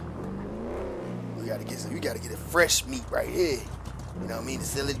in there. We gotta get a fresh meat right here. You know what I mean? To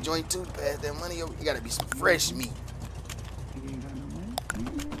sell this joint too, to pass that money over. You gotta be some fresh meat.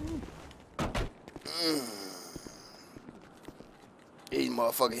 These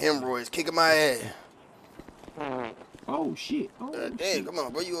motherfucking hemorrhoids kicking my ass. Oh shit. Damn, come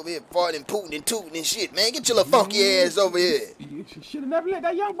on, bro. You over here farting, pooting, and tooting and shit, man. Get your little funky ass over here. You should have never let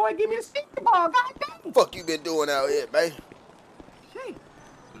that young boy give me a stick ball, goddamn. Fuck you been doing out here, man? Shit.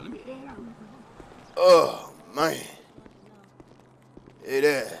 Let me add out. Oh, man. Hey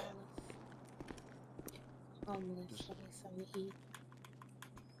there. Oh,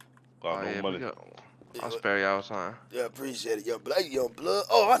 yeah, I'll spare y'all time. Yeah, appreciate it, young blood.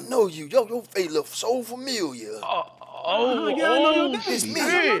 Oh, I know you. Your face looks so familiar. It's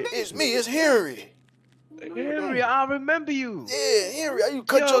me. It's Henry. Henry, I remember you. Yeah, Henry. You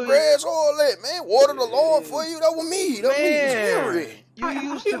cut your grass, all that, man. Water the lawn for you. That was me. That was me. It's Henry. You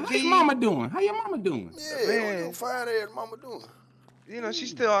used to be. How your mama doing? How your mama doing? Yeah, man. Your fine ass mama doing? You know, she's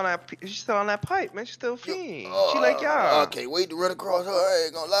still on that pipe, man. She's still fiend. She like y'all. I can't wait to run across her. I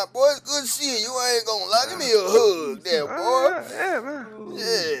ain't gonna lie, boy. It's good seeing you. I ain't gonna lie. Give me a hug there, boy. Yeah, man.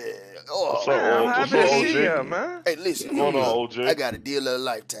 Yeah. Oh, what's up, OJ? Man? Hey, listen. What's going on, OJ? I got a deal of a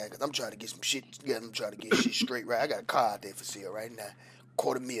lifetime because I'm trying to get some shit together. I'm trying to get shit straight right. I got a car out there for sale right now.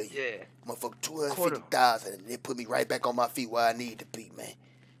 $250,000. Yeah. Motherfucker, $250,000. And they put me right back on my feet where I need to be, man.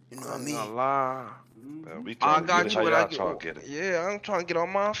 You know what I mean? Man, I got you when I get it. Yeah, I'm trying to get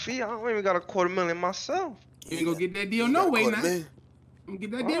on my feet. I don't even got $250,000 myself. You ain't gonna get that deal no way now. You get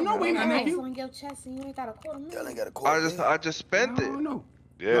that deal no way now, nephew. On your chest and you ain't got $250,000. Y'all ain't got $250,000. I just spent it. No.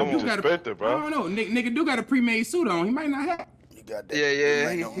 Yeah, we just spent it, bro. I don't know. Nigga do got a pre-made suit on. He might not have. You got that.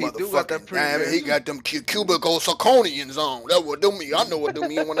 Yeah. He do got that pre-made. He got them cubicle zirconians on. That's what do mean. I know what do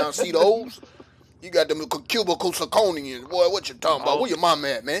mean when I see those. You got them cubicle zirconians. Boy, what you talking about? Where your mama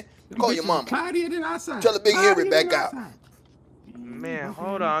at, man? Call your mama. Cloudier than outside. Tell the big Henry back out. Man,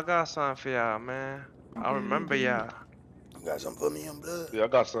 hold on. I got something for y'all, man. I remember y'all. You got something for me, young blood? Yeah, I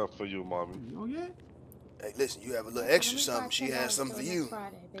got something for you, mommy. Oh, yeah? Hey, listen, you have a little extra something. She has something for you.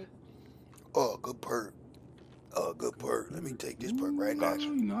 Oh, good perk. Oh, good perk. Let me take this perk right now.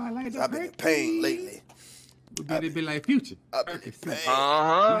 You know, I like that. I've been in pain lately. It be like Future. I've been in pain.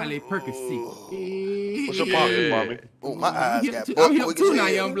 I like Percocet. What's your pocket, mommy? Oh, my eyes got buck I'm hip quick too as now,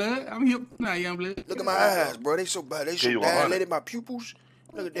 hell. young blood. I'm hip now, young blood. Look at my eyes, bro. They so bad. They so dilated. My pupils.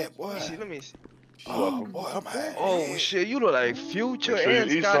 Look at that, boy. Let me see. Oh, boy, I'm high. Oh, shit. You look like Future and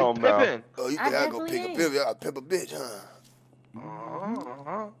Scottie Pippen. Oh, you think I go pick a pimp? I pimp a bitch, huh?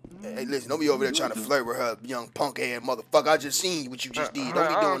 Hey, listen, don't be over there trying to flirt with her, young punk ass motherfucker. I just seen what you just did. Don't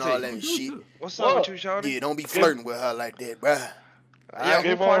be doing all that shit. What's up with you, shawty? Yeah, don't be flirting with her like that, bruh. I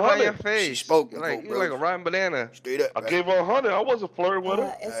gave her 100 your face. She spoke you like a rotten banana. Straight up. I gave her 100. I wasn't flirting with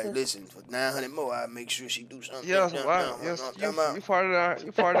her. Hey, listen, for 900 more, I make sure she do something. Yes, right. Yes, you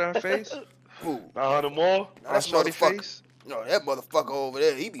farted on her face. Who? 900 more. That's shorty motherfucker. face. No, that motherfucker over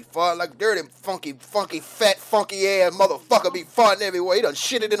there, he be farting like dirty, funky, fat, funky ass motherfucker be farting everywhere. He done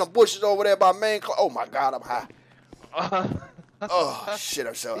shitted in the bushes over there by main. Oh my God, I'm high. Oh shit,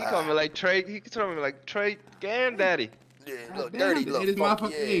 I'm so high. He called me like Trey. He told me like Trey Granddaddy. Yeah, look dirty, little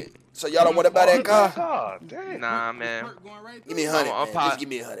funky ass. So y'all don't want to buy that car? God damn. Nah, man. Give me 100, man. Just give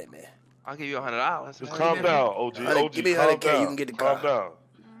me 100, man. I'll give you $100. Just calm down, OG. Give me 100K, you can get the car. Calm down.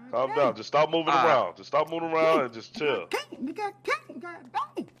 Calm down. Just stop moving around. Just stop moving around and just chill.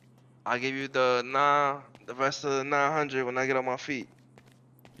 I'll give you the rest of the 900 when I get on my feet.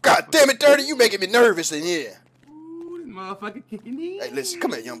 God damn it, Dirty, you making me nervous in here. Ooh, this motherfucker kicking in. Hey, listen,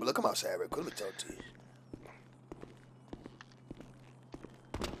 come here, young blood. Come outside real quick. Let me talk to you.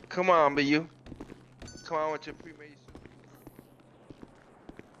 Come on, B.U. Come on with your pre-made.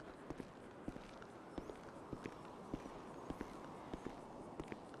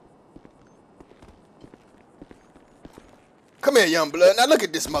 Come here, young blood. Now look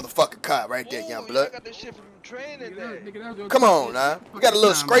at this motherfucking car right there, young blood. I got this shit from training there. Come on, now. We got a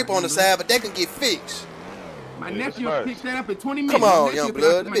little scrape on the side, but that can get fixed. My nephew picked that up in 20 minutes. Come on, young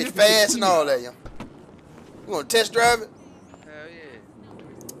blood. The bitch fast and all that, young. You want to test drive it? Hell yeah.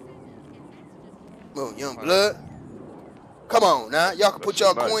 Oh, young blood. Come on, now. Y'all can put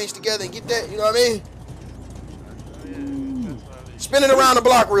y'all coins together and get that. You know what I mean? Spin it around the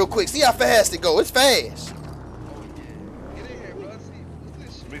block real quick. See how fast it go. It's fast.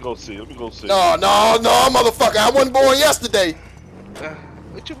 Let me go see. No, motherfucker. I wasn't born yesterday.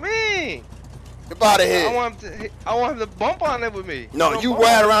 What you mean? Get out of here. I want him to bump on it with me. No, you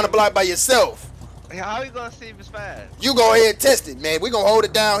ride around the block by yourself. How are you gonna see if it's fast? You go ahead and test it, man. We gonna hold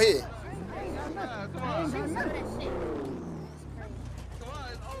it down here. Come on, it's old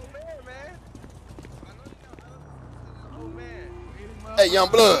man, man. Old man. Hey, young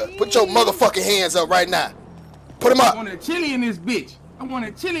blood, put your motherfucking hands up right now. Put them up. I want a chili in this bitch. I want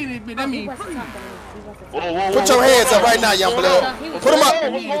a chili in this bitch. That means free. Put your hands up right now, young blood. Put them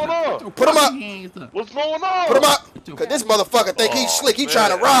up. What's going on? Put them up. What's going on? Put them up. Cause this motherfucker think he's slick. He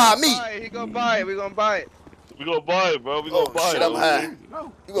trying to rob me. He gonna buy it. We gonna buy it. We gonna buy it, bro. We gonna buy shit, it. I'm high.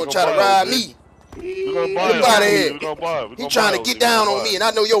 You gonna try to rob me? We gonna buy it. Get out of here. We gonna buy it. He trying to get down on me, and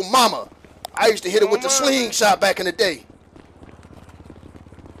I know your mama. I used to hit her with the slingshot back in the day.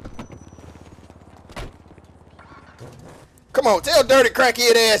 Come on, tell dirty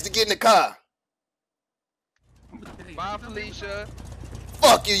crackhead ass to get in the car. Bye, Felicia.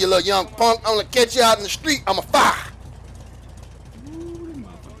 Fuck you, you little young punk. I'm gonna catch you out in the street. I'm a fire.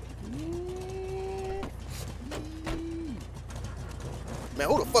 Man,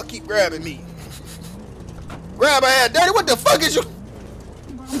 who the fuck keep grabbing me? Grab her ass, dirty. What the fuck is you?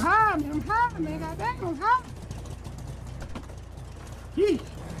 I'm high, man. Goddamn, I'm high. Yeesh.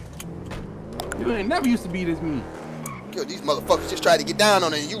 You ain't never used to be this mean. Yo, these motherfuckers just tried to get down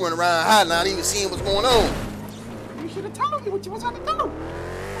on it, and you run around hiding, not even seeing what's going on. You should have told me what you was trying to do.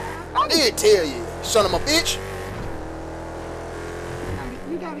 I did tell you, son of a bitch.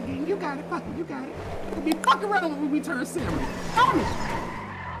 You got it, gang. You got it. Fuck it. You got it. We'll be fucking around when we turn salmon. Promise.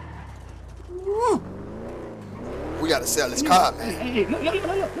 Woo. We gotta sell this car, man. Hey, look.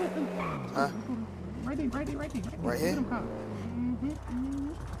 Huh? Right there. Right here?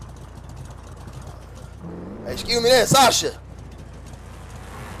 Hey, excuse me there, Sasha.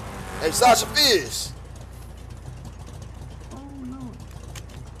 Hey, Sasha Fizz. Oh, no.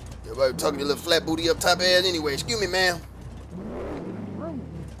 Everybody talking your little flat booty up top ass anyway. Excuse me, ma'am.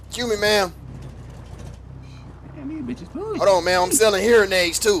 Excuse me, ma'am. Hold on, ma'am. I'm selling hearing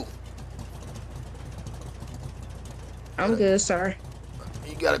aids, too. I'm good, sir.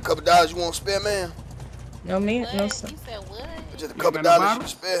 You got a couple dollars you want to spare, ma'am? No, ma'am. No, sir. You said what? Just a couple dollars you can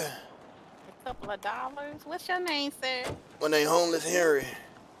spare. A couple of dollars? What's your name, sir? My name Homeless Henry.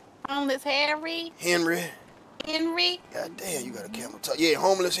 Homeless Harry? Henry. Henry? God damn, you got a camel toe. Yeah,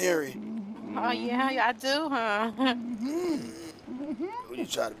 Homeless Henry. Oh, yeah, I do, huh? We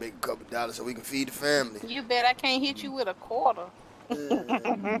just try to make a couple dollars so we can feed the family. You bet I can't hit you with a quarter. Bet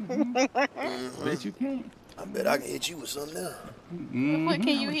you can. I bet I can hit you with something now. What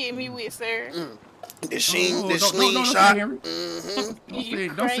can you hit me with, sir? This slingshot.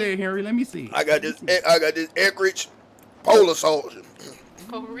 Don't say it, Henry. Let me see. I got this Eckridge Polar Soldier.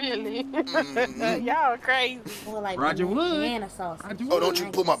 Oh, really? Y'all crazy. Like Roger Wood. Oh, don't you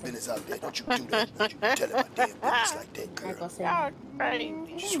put my business out there. Don't you do that. Don't you tell my damn business like that, girl. Y'all crazy.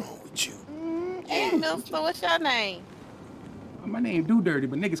 What's wrong with you? Hey, mister, what's your name? My name Do Dirty,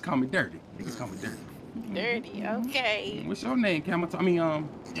 but niggas call me Dirty. Dirty, okay. What's your name, Camel?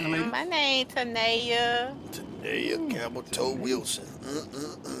 Lady? My name Tanaya. Tanaya Camel Toe Wilson.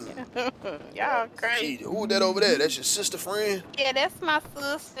 Y'all crazy. Gee, who that over there? That's your sister friend? Yeah, that's my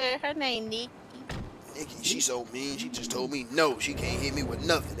sister. Her name Nikki. Nikki, she's so mean. She just told me no. She can't hit me with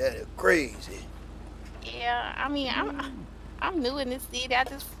nothing. That is crazy. Yeah, I mean, I'm new in this city. I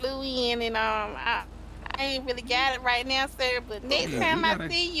just flew in, and I ain't really got it right now, sir. But next time I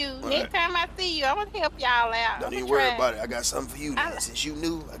see you, I'm gonna help y'all out. Don't even worry about it. I got something for you. Since you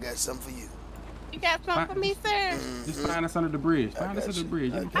knew, I got something for you. You got something for me, sir? Just find us under the bridge. Find us under the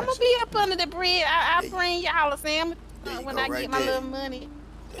bridge. I'm gonna be up under the bridge. I'll bring y'all a sandwich when I get my little money.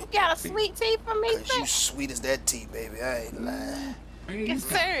 You got a sweet tea for me, sir? You sweet as that tea, baby. I ain't lying. Yes,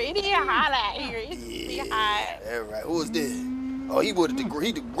 sir. It is hot out here. It's hot. All right. Who is this? Oh, he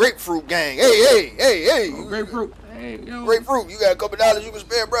the grapefruit gang. Hey. Oh, grapefruit. Hey, yo. Grapefruit. You got a couple dollars you can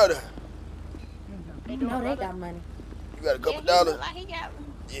spare, brother? They know they got money. You got a couple dollars? Like he got.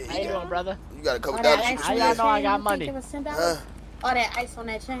 How you doing, brother? You got a couple dollars you can How y'all know I got money? Huh? All that ice on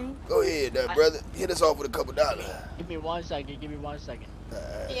that chain. Go ahead, brother. Hit us off with a couple dollars. Give me 1 second.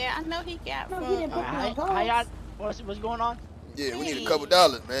 Yeah, I know he got some. How y'all? What's going on? Yeah, we need a couple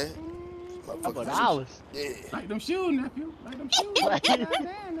dollars, man. Couple dollars? Yeah. Like them shoes, nephew. Like them shoes.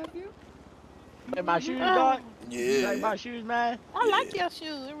 Like my shoes, dog? Yeah. Like my shoes, man? I like your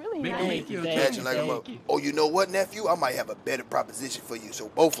shoes. It really nice. Catching like a Oh, you know what, nephew? I might have a better proposition for you, so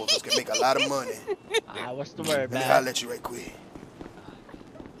both of us can make a lot of money. What's the word, man? I'll let you right quick.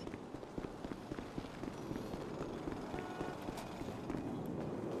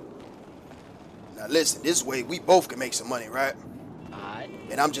 Now listen, this way we both can make some money, right? Alright.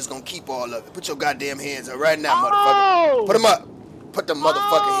 And I'm just gonna keep all of it. Put your goddamn hands up right now, motherfucker. Put them up. Put the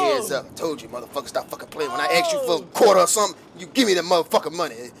motherfucking hands up. I told you, motherfucker, stop fucking playing. When I ask you for a quarter or something, you give me the motherfucking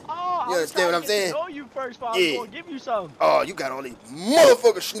money. You understand what I'm saying? I know you first, Father. I'm gonna give you some. Oh, you got all these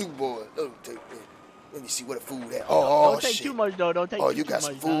motherfucking snoop boys. Let me see what the food at. Oh, don't take shit. too much, though. Don't take too much. Oh, you got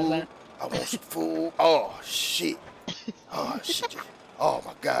some food? I want some food. Oh, shit. Oh, shit. Oh,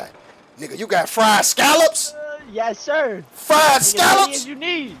 my God. Nigga, you got fried scallops? Yes, sir. Fried scallops? Take as many as you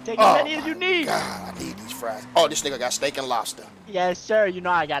need. Take as many as you need. God, I need these fries. Oh, this nigga got steak and lobster. Yes, sir. You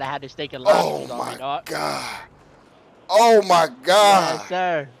know I gotta have the steak and lobster. Oh, my God. Oh, my God. Yes,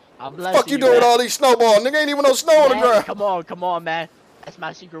 sir. I'm blessed. Fuck you doing with all these snowballs? Nigga, ain't even no snow on the ground. Come on, man. That's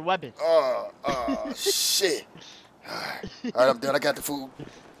my secret weapon. Oh, shit. All right, I'm done. I got the food.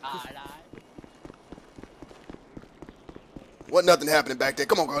 All right. What nothing happening back there?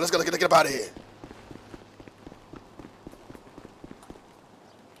 Come on, girl. Let's get up out of here.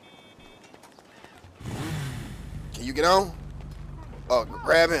 Can you get on? Oh,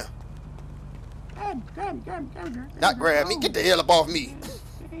 grab him. Grab him. Not grab me. Get the hell up off me.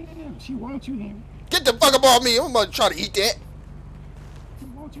 Damn, she wants you, Henry. Get the fuck up off me. I'm about to try to eat that. She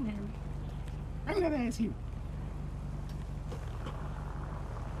wants you, Henry. Bring that ass here.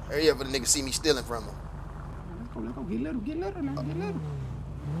 Hurry up for the nigga see me stealing from him. Let's go. Get little now. Get little.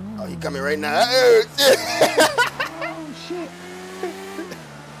 Oh, he coming right now. Oh, shit.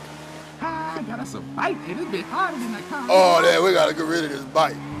 I got us a bite. Hey, this bit harder than that car. Oh, damn, we gotta get rid of this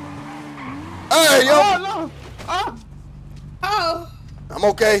bite. Hey, yo. Oh, no. Oh. I'm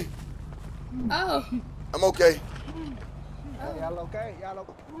okay. Oh. I'm okay. Y'all okay? Y'all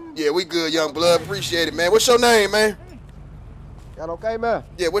okay? Yeah, we good, young blood. Appreciate it, man. What's your name, man? Y'all okay, man?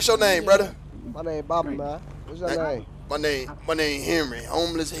 Yeah, what's your name, brother? My name Bobby, man. What's your name? My name Henry.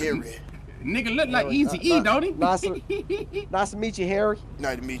 Homeless Henry. Nigga look like Easy E, don't he? Nice to meet you, Harry.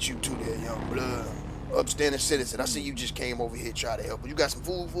 Nice to meet you too, there, young blood. Upstanding citizen. I see you just came over here trying to help. You got some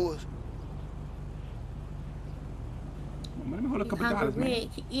food for us? Let me hold a couple dollars, man. We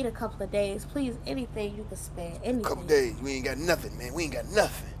can eat a couple of days. Please, anything you can spare. Anything. Couple days. We ain't got nothing, man. We ain't got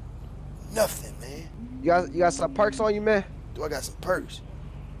nothing. Nothing, man. You got some perks on you, man? Do I got some perks?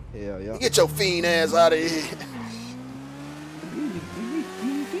 Hell yeah. Get your fiend ass out of here.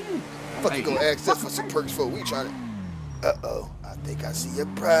 Fuck you gonna ask us for some perks for? We trying to... Uh-oh. I think I see a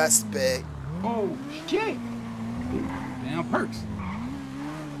prospect. Oh, shit. Damn perks.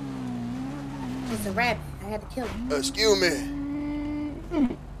 It's a rabbit. I had to kill him. Excuse me.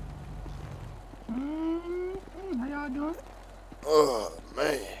 How y'all doing? Oh,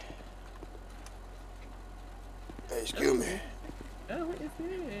 man. Hey, excuse me.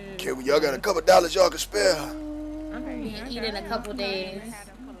 Y'all got a couple dollars y'all can spare? We can eat in a couple days.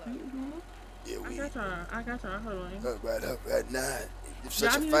 Yeah, I got y'all. Hold on. Up right now. You're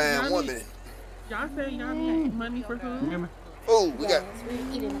such a fine woman. Y'all say y'all need money for food? Oh, we got... We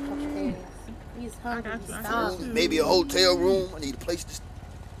can eat in a couple days. He's hungry. Maybe a hotel room. I need a place to...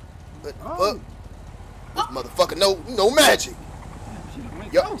 But fuck. This motherfucker no magic.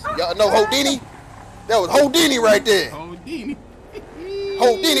 Y'all know Houdini? That was Houdini right there. Houdini.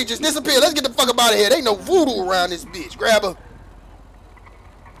 Houdini just disappeared. Let's get the fuck up out of here. There ain't no voodoo around this bitch. Grab her.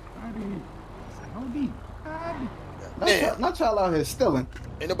 Not y'all out here stealing.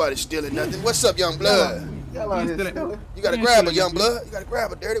 Ain't nobody stealing nothing. What's up, young blood? Y'all out here stealing. You gotta grab her, young blood. You gotta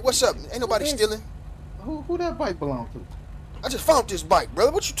grab her, dirty. What's up? Ain't nobody stealing. Who that bike belong to? I just found this bike,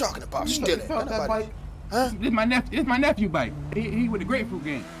 brother. What you talking about? Stealing? Found that bike? Huh? This my nephew bike. He with the grapefruit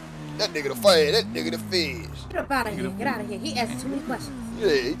game. That nigga the fire. That nigga the fizz. Get up out of here. Get out of here. He asking too many questions.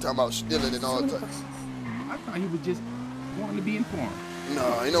 Yeah, he talking about stealing and all that. I thought he was just wanting to be informed.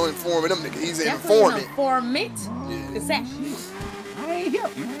 No, ain't no informing them nigga. He's an informant. Informant? Yeah. Exactly. I ain't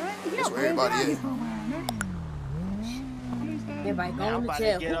help, man. That's where everybody is. Everybody going to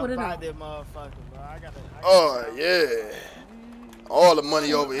jail. Who put it on? Oh, yeah. All the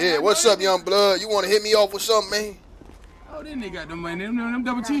money over here. What's up, young blood? You want to hit me off with something, man? Oh, then they got the money. Them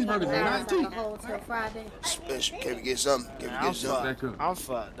double cheeseburgers. Special. Can we get something? Can we get something? I'm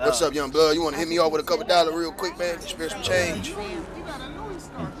fucked up. What's up, young blood? You want to hit me off with a couple dollars real quick, man? Spare some change.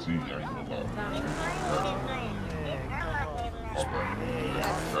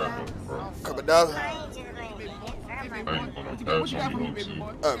 Couple dollars?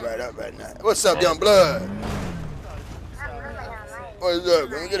 All right now. What's up, young blood? What's up?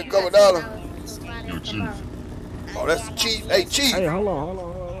 Can we get a couple dollars? Oh, that's the chief. Hey, chief. Hey, hold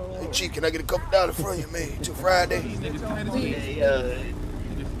on. Hey, chief, can I get a couple dollars from you, man? Till Friday.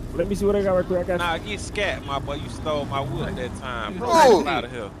 Let me see what I got right quick. Nah, get scat, my boy. You stole my wood that time, bro. Oh. Get up out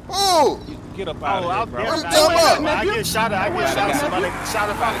of here. Oh. Get up out of here, bro. What you talking about? I get shot at. Somebody shot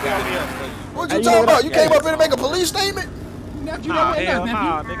at me over here. What you talking about? You came up here to make a police statement? Nah, hell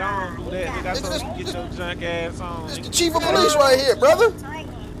nah, nigga. I don't do that. Nigga, I told you get your junk ass on. This the chief of police right here, brother.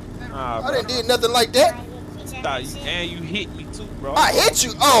 Nah, I didn't did nothing like that. And you hit me too, bro. I hit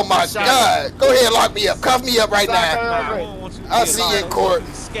you? Oh my God. Go ahead and lock me up. Cuff me up right now. I'll see you in court.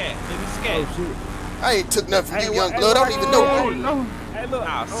 Scat, nigga, scat. I ain't took nothing from you, young blood. I don't even know you. Hey, look,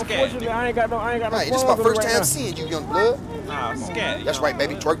 Nah, scat. unfortunately, I ain't got no Hey, this is my first time seeing you, young blood. Nah, scat. That's right,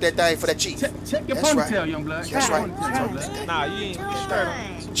 baby. Twerk that thing for that chief. Check your That's ponytail, right. young blood. That's right. Nah, you ain't straight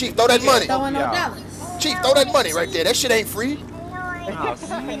on. Chief, throw that money. Throwing no dollars. Chief, throw that money right there. That shit ain't free. Nah,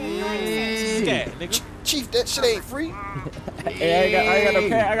 scat, nigga. Chief, that shit ain't free. Hey, I ain't got no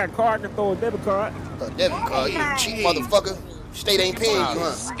cash. I got a card. I can throw a debit card. A debit card. You cheap motherfucker. State ain't paying you,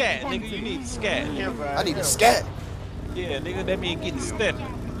 huh? Scat, nigga. You need scat. I need a scat. Yeah, nigga. That mean get the step.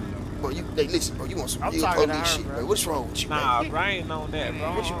 Bro, hey, listen, bro. You want some real police shit, bro? What's wrong with you, Nah, man? bro, I ain't on that,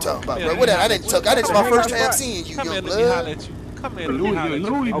 bro. What you talking about, bro? What that? I didn't it's my first time seeing you, Come here, young let me holler blood. at you. Come here, Louis, let me holler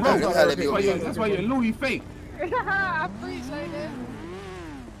Louis, at you. bro. Okay, That's why you're Louis fake. I appreciate that.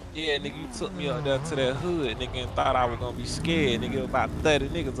 Yeah, nigga, you took me up there to that hood, nigga, and thought I was gonna be scared, nigga. It was about 30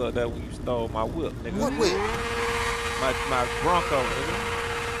 niggas up there when you stole my whip, nigga. What whip? My Bronco, nigga.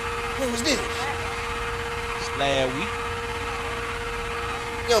 When was this? Just last week.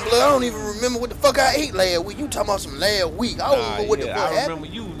 Young blood, I don't even remember what the fuck I ate last week. You talking about some last week? I don't remember what the fuck I happened. remember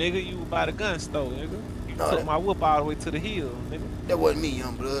you, nigga. You was by the gun store, nigga. You Nah, took my whip all the way to the hill, nigga. That wasn't me,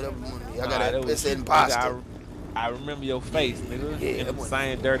 young blood. That wasn't me. I got that that. was It's you, imposter. nigga. I remember your face, nigga. Yeah, in that the wasn't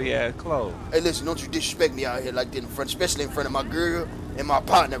same dirty ass clothes. Hey, listen, don't you disrespect me out here like that in front, especially in front of my girl and my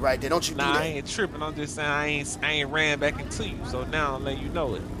partner right there. Don't you do Nah, that. I ain't tripping. I'm just saying I ain't ran back into you. So now I'm letting you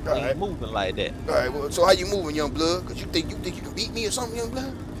know it. You Alright. ain't moving like that. All right, well, so how you moving, young blood? Cause you think you can beat me or something, young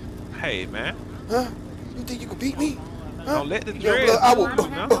blood? Hey, man. Huh? You think you can beat me? Huh? Don't let the Young dreads. blood, I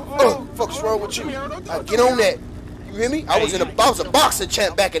will. Fuck's wrong with you? Get on that. You hear me? I was a boxing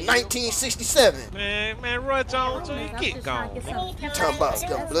champ back in 1967. Man, Roy Jones, you get gone. You talking about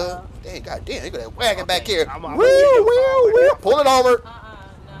young blood? Dang, goddamn, you got that wagon back here. Woo. Pull it over.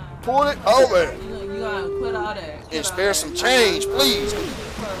 Pull it over. You gotta put all that. And spare some change, please.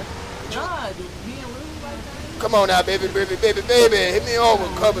 Nah, dude, being rude like that. Come on now, baby. Hit me over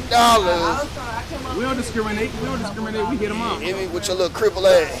a couple dollars. We don't discriminate. We get them all. Hit me with your little cripple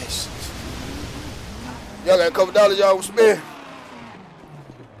ass. Y'all got a couple dollars y'all will spare?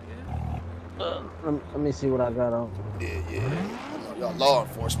 Let me see what I got on. Yeah. I know y'all law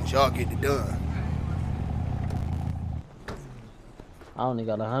enforcement. Y'all getting it done. I only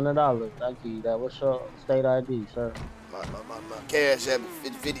got $100. Thank you. That was your state ID, sir. My cash app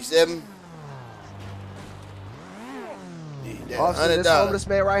is 57. Yeah, Officer, this homeless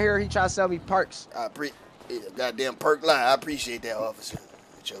man right here, he trying to sell me perks. Goddamn perk lie. I appreciate that, officer.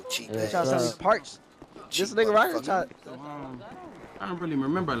 With your cheap He ass. trying to sell me perks. This nigga right here trying. I don't really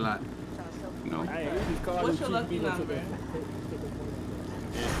remember a lot. You know. What's your lucky number?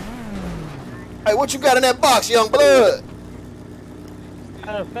 Hey, what you got in that box, young blood?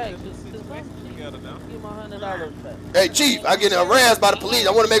 Matter of fact, just give my $100 back. Hey, Chief, I get harassed by the police.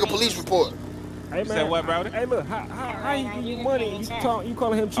 I want to make a police report. Hey, man. Said what, brother? Hey, look, how you give you money? You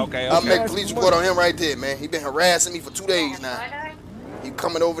calling him cheap? Okay. I'll make a police report on him right there, man. He been harassing me for 2 days now. He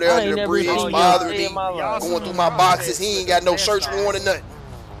coming over there under the bridge, bothering me, going through my boxes. He ain't got no search warrant or nothing.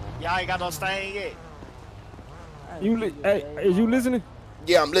 Y'all ain't got no stain yet. Hey, is you listening?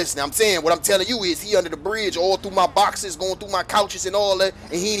 Yeah, I'm listening. I'm saying what I'm telling you is he under the bridge, all through my boxes, going through my couches and all that,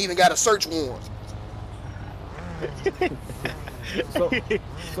 and he ain't even got a search warrant.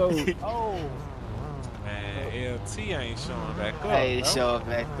 Oh. Man, LT ain't showing back up. Ain't showing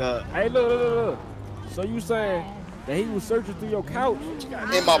back up. Hey, look. So you saying that he was searching through your couch?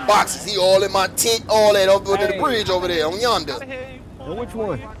 In my boxes. He all in my tent, all that over to the bridge over there on yonder. And which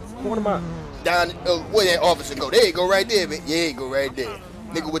one? Point him out. Down, where that officer go? There you go right there, man. Yeah, he go right there.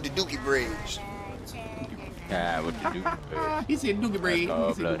 Nigga with the dookie braids. With the dookie braids. He said dookie braids.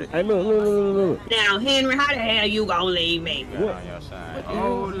 Hey, look. Now, Henry, how the hell you gonna leave me?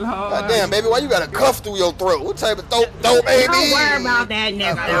 Oh, Lord. God damn, baby, why you got a cuff through your throat? What type of dope, baby? Don't worry about that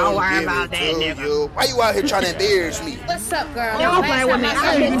nigga. Don't worry about that nigga. Why you out here trying to embarrass me? What's up, girl? Don't play with me.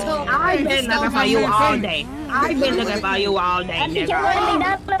 I've been looking for you all day. I've been looking for you all day,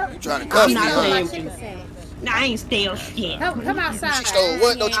 nigga. You trying to cuff me, huh? I ain't steal shit. Come outside. She stole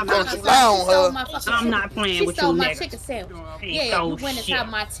what? Don't you lie on her? I'm not playing with you, She stole nigga. my chicken sandwich. Yeah, you went inside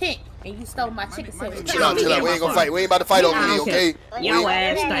my tent and you stole my chicken sandwich. Chill out. We ain't gonna fight. We ain't about to fight over me, okay? Your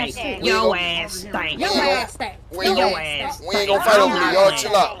ass stink. Your ass stink. We ain't gonna fight over me. Y'all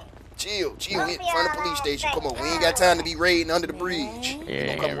chill out. Chill. We in front of the police station. Come on, we ain't got time to be raiding under the bridge.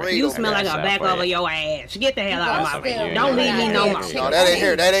 You smell like a back over your ass. Get the hell out of my way. Don't leave me no more. No, that ain't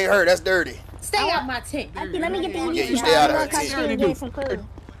her. That ain't her. That's dirty. Stay out my tent. Let me get the Yeah, you stay out of her tent.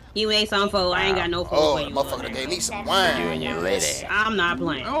 You ate some food. I ain't got no food Oh, for you. motherfucker gave me some wine. You and your lady. I'm not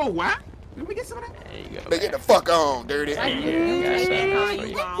playing. Oh, what? Let me get some of that. There you go. Man, get the fuck on, dirty. Y'all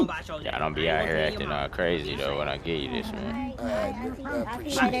don't be out here acting all crazy though when I give you this, man.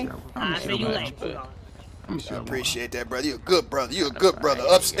 I'll see you later. I appreciate that, brother. You a good brother. You a good brother.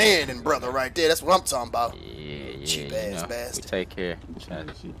 Upstanding brother right there. That's what I'm talking about. Yeah, cheap ass bastard. Take care.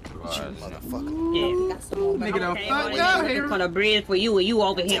 Motherfucker. Yeah. Nigga don't fuck up here. For the bridge for you and you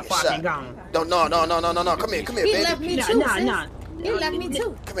over here fucking gone. No. Come here, He baby. left me too. Nah. He left me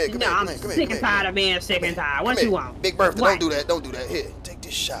too. Come here. I'm sick and tired of being sick and tired. What you want? Big birthday. Don't do that. Here, take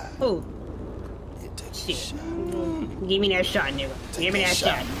this shot. Who? Here, take this shot. Give me that shot, nigga. Give me that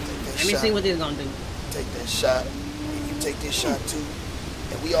shot. Let me see what this gonna do. Take that shot. And you take this shot too.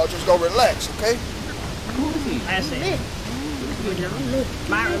 And we all just go relax, okay? That's it.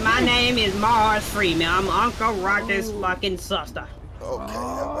 My name is Mars Freeman. I'm Uncle Rocky's fucking sister. Okay.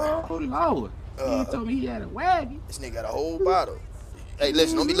 Oh, Lord. He told me he had a wagon. This nigga got a whole bottle. Hey,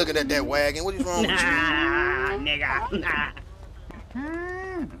 listen, don't be looking at that wagon. What is wrong with you? Nigga.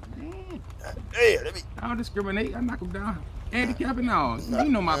 Hey, let me. I don't discriminate. I knock him down. Handicap and all. You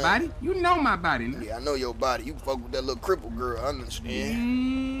know my body. You know my body. Now. Yeah, I know your body. You fuck with that little cripple girl. I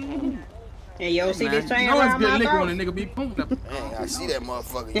understand. Hey, yo, see this chain around my throat? You know it's good liquor when a nigga be pumped up. Dang, I see that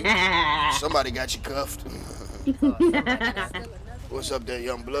motherfucker. Somebody got you cuffed. What's up there,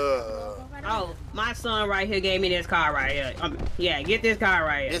 young blood? Oh, my son right here gave me this car right here. Yeah, get this car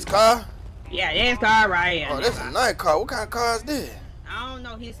right here. This car? Yeah, this car right here. Oh, that's a nice car. What kind of car is this? I don't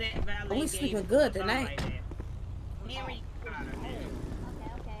know. He said valet. We sleeping good tonight.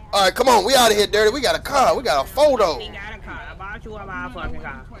 All right, come on. We out of here, dirty. We got a car. We got a photo. We got a car. I bought you a fucking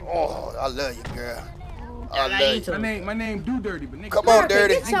car. Oh, I love you, girl. I love you. My name Do Dirty, but nigga. Come on,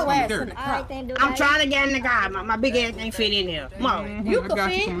 dirty. Get your ass in the car. I'm trying to get in the car. My big ass ain't fit in here. Come on. You can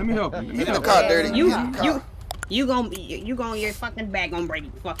fit. Let me help you. Get in the car, dirty. You gon' your fucking back gonna break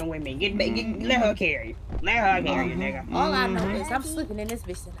fucking with me. Let her carry you. Let her carry you, nigga. All I know is I'm sleeping in this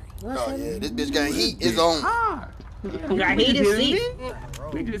bitch tonight. Oh yeah, this bitch got heat. It's on. Got heat and seat.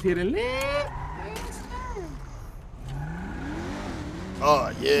 We just hit a lick.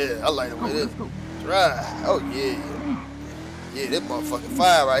 Oh yeah, I like the way this. Right. Oh yeah. Yeah, this motherfucking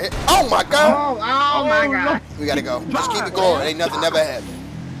fire right here. Oh my god. Oh my god. We gotta go. Just keep it going. Ain't nothing never happened.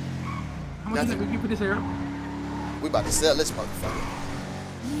 How much we get for this here? We about to sell this motherfucker.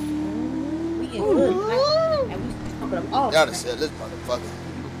 We get good. And we fucking them off. Gotta sell this motherfucker.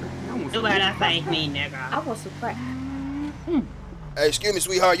 You better thank me, nigga. I want some crack. Hey, excuse me,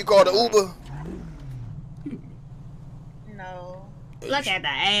 sweetheart. You called the Uber? No. Look at the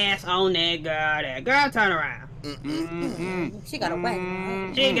ass on that girl. That girl, turn around. She got a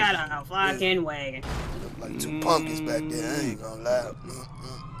wagon. She got a fucking wagon. Like two pumpkins back there. I ain't gonna lie.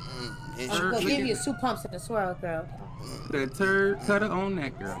 I'm gonna give you 2 pumps in the swirl, girl. The turd cutter on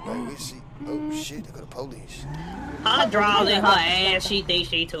that girl. Right, we see. Oh shit, they got the police. Her draws in her ass. She thinks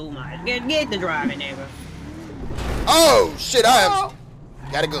she too much. Get the driving, nigga. Oh shit, I am.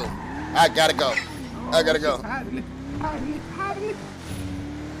 Gotta go. I gotta go. I gotta go.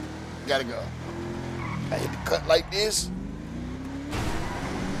 Gotta go. I hit the cut like this,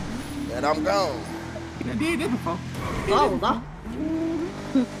 and I'm gone. You did this before. Oh, God.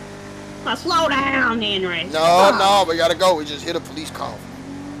 Now slow down, Henry. No, we gotta go. We just hit a police call.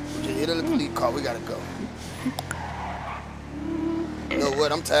 We just hit a police call. We gotta go. You know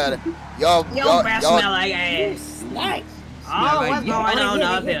what? I'm tired of y'all. Your breath smell like ass. Nice. Oh, what's going on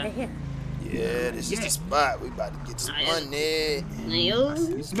up here? Yeah, this is the spot. We about to get some money.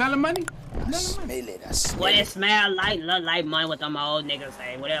 You smelling money? I smell it. I smell What it. it smell like? Look like money. What them old niggas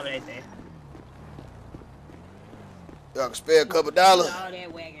say. Whatever they say. Y'all can spare a couple dollars. All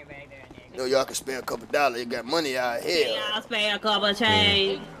that wagon back there, nigga. You know, y'all can spare a couple dollars. You got money out here. Y'all spare a couple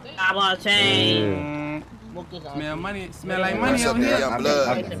change. Couple change. Smell money. Smell like money What's up over there, here. young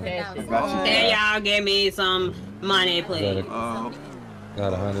blood? Can y'all give me some money, please?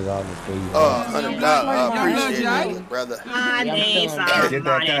 Got $100 for you. Oh, $100. I appreciate it, brother. I need some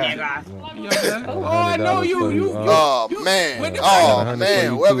money, nigga. Oh, I know you. Oh, man. Oh,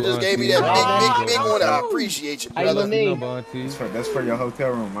 man. Whoever just gave me that big one, I appreciate you, brother. That's for your hotel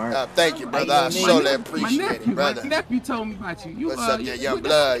room, alright? Thank you, brother. I surely appreciate it, brother. My nephew told me about you. What's up there, young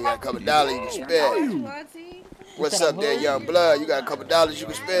blood? You got a couple dollars you can spare. What's up there, young blood? You got a couple dollars you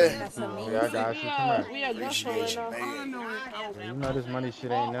can spare? Yeah, I got you. Come here. Appreciate you, man. You know this money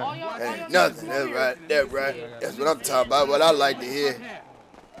shit ain't nothing. Ain't nothing. That's right. That's right. That's what I'm talking about. What I like to hear.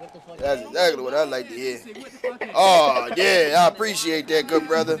 That's exactly what I like to hear. Oh, yeah. I appreciate that, good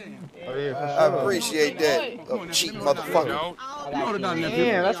brother. I appreciate that. Oh, cheap motherfucker.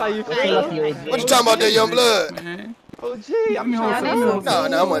 Yeah, that's how you feel. What you talking about there, young blood? Oh, gee, I'm home. No,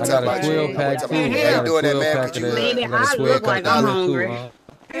 I'm gonna talk about you. How you doing that, man? Could you? Baby, I look like I'm hungry.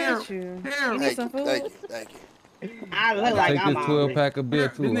 Thank you. I look like I'm hungry. Take this 12-pack of beer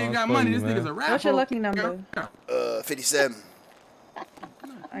too. This nigga got money. This nigga's a rapper. What's your lucky number? 57.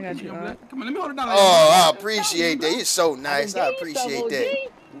 I got you. Come on, let me hold $1. Oh, I appreciate that. You're so nice. I appreciate that.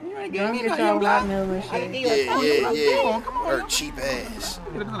 Don't get your hot meal and shit. Yeah. Her cheap ass.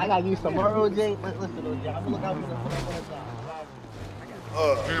 I gotta use some more OJ. Listen, OJ, I'm gonna look out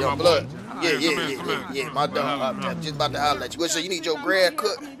young blood. Yeah. My dog. I'm just about to holler at you. What's up? You need your grad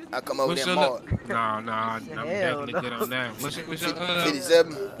cut? I come over there tomorrow. Nah, I'm definitely good on that. What's your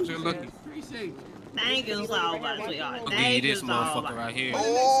 57? What's your lucky? Thank you so much, sweetheart. I'll give you this motherfucker right here. Oh.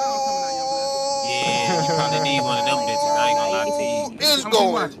 Yeah, you probably need one of them bitches. I ain't gonna lie to you. It's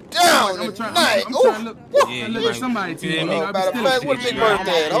going down tonight. Yeah, you might. Somebody to you. Matter of fact, what's big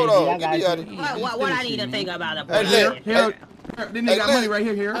birthday? Hold on. What I need to think about a birthday? Here, this nigga got money right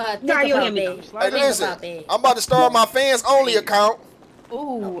here. Hey, listen. I'm about to start my fans only account.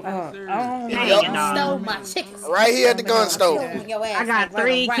 Ooh, stole my chickens. Right here at the gun store. I got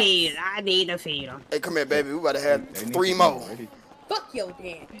 3 kids. I need to feed them. Hey, come here, baby. We about to have 3 more. Fuck your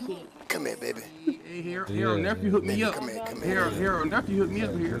damn kid. Come here, baby. Hey, here, nephew hooked me up. Come here. Here, nephew hooked me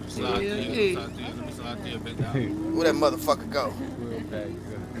up here. Where that motherfucker go?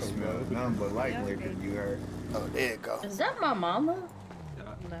 It smells nothing but light liquor, you heard. Oh, there it go. Is that my mama?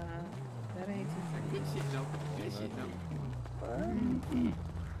 Nah, that ain't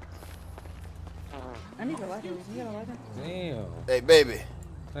I need a lighter. You got a lighter? Damn. Hey, baby.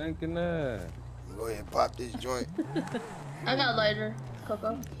 Thank you, that. Go ahead and pop this joint. I got a lighter,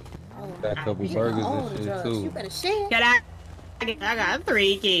 Coco. Got a couple burgers and shit too. You better share. I got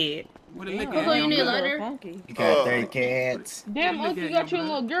 3 kids. Coco, you need a lighter? You got 3 cats. Damn, Uncle, you got your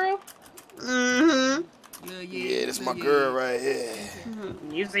little girl? Mm-hmm. Yeah, this my girl right here.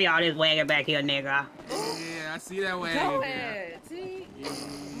 You see all this wagon back here, nigga? Yeah, I see that wagon. Go ahead. See?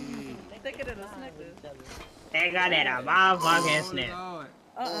 They think it is a Snickers. They got that a motherfucking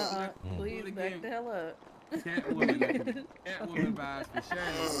snap. Please back the hell up. Catwoman vibes for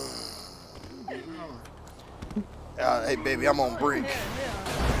sure. Hey, baby, I'm on break.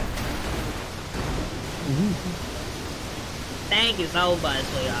 Thank you so much,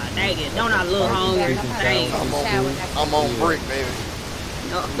 sweetheart. Thank you. Don't I look hungry? Thank you. I'm on break, baby.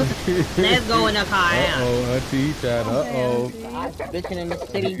 Let's go in the car now. Uh-oh, auntie tried. Bitching in the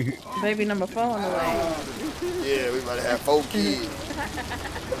city. Baby number 4 on the way. Yeah, we about to have 4 kids.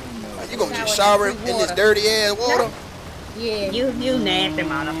 You gonna just shower in this dirty ass water? Yeah. You nasty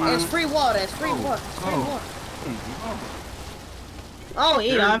motherfucker. It's free water. It's free water. It's free water. Oh,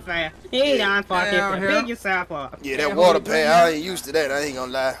 he unfair. He done fucking pick yourself up. Yeah, that water pad, I ain't used to that. I ain't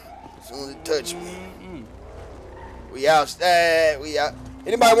gonna lie. As soon as it touched me. We outside. We out.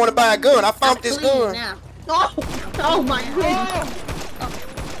 Anybody want to buy a gun? I found this gun. Now. Oh my goodness.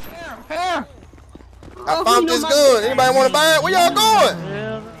 I found this gun. Anybody want to buy it? Where y'all going?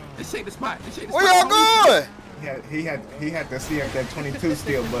 Let's shake the spot. Where y'all going? He had to see if that 22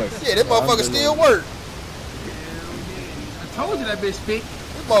 still bust. Yeah, this motherfucker still work. I told you that bitch fit.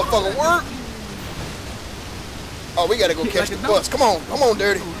 This motherfucker work. Oh, we gotta go catch the bus. Come on,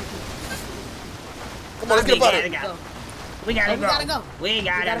 Dirty. Come on, let's get up out of here. We gotta go. We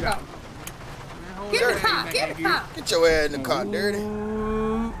gotta go. Get in the car. Get in the car. Get your ass in the car, Dirty.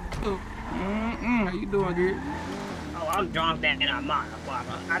 How you doing, girl? Oh, I'm drunk that in a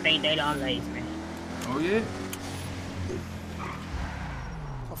motherfucker. I think they done lazy, man. Oh, yeah?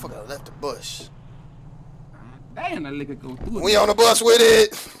 Motherfucker left the bus. Damn, that liquor go through it. We on the bus with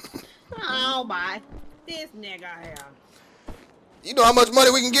it. Oh, my. This nigga here. You know how much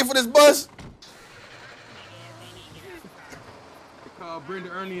money we can get for this bus? They call Brenda,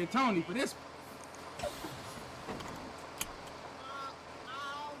 Ernie, and Tony for this.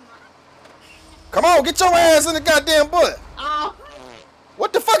 Come on, get your ass in the goddamn bus. Oh.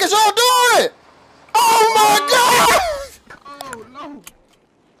 What the fuck is y'all doing? Oh my god! Oh no!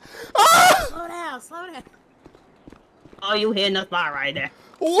 Ah! Slow down. Oh, you hitting the spot right there.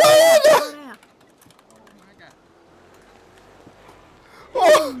 What? Slow down.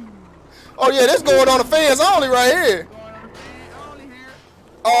 Oh yeah, this going on the fans only right here.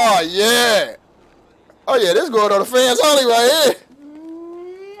 Oh yeah. Oh yeah, this going on the fans only right here.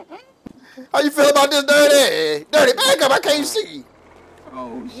 How you feel about this, Dirty? Dirty, back up, I can't see.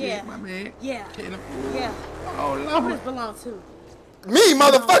 Oh shit, my man. Yeah. Oh Who Lord. does belong to? Me,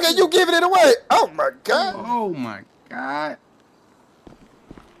 motherfucker, you giving it away. Oh my god. Oh my god.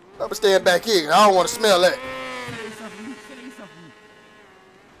 I'm gonna stand back here. I don't want to smell that.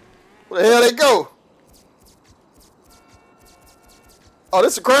 Where the hell they go? Oh,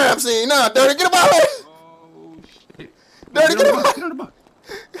 this is a crime scene now. Dirty, get him out of here. Oh shit. Dirty, get him out. Get on the bus.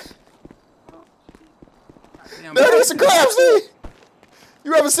 Dirty, it's a crime scene.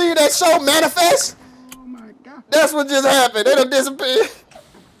 You ever seen that show Manifest? Oh my god. That's what just happened. They done disappeared.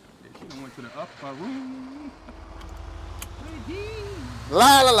 She done went to the upper room.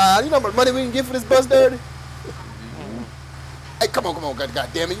 La. You know how much money we can get for this bus, Dirty? Hey, come on, God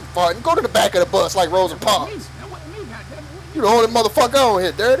damn it, you farting. Go to the back of the bus like Rosa Parks. You the only motherfucker on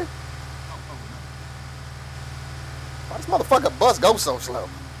here, Dirty. Why this motherfucking bus go so slow?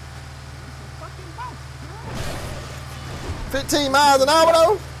 15 miles an hour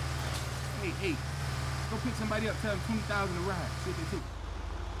though? Hey, go pick somebody up, tell them 20,000 to ride. See if they take.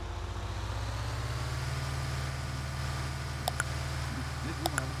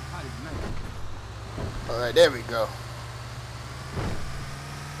 Alright, there we go.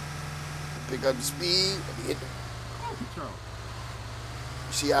 Pick up the speed. Let me hit the... You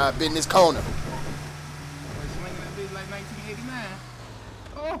see how I been this corner? Swinging that bitch like 1989.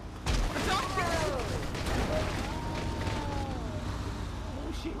 Oh,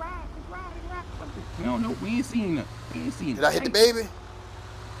 oh shit, ride. We don't know. We ain't seen nothing. Did I hit the baby?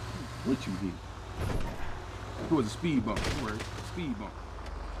 What you did? It was a speed bump. Speed bump.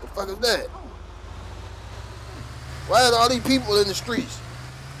 What the fuck is that? Why are all these people in the streets?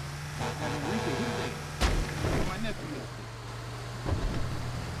 My nephew.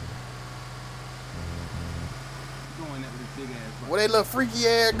 Going that with his big ass. Where they little freaky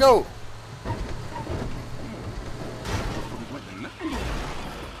ass go?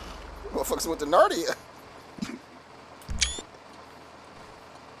 Motherfuckers with the nerdy.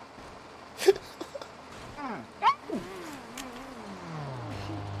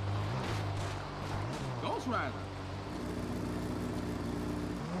 Ghost Rider.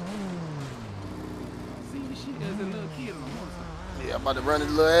 I seen this shit as a little kid on the motorcycle. Yeah, I'm about to run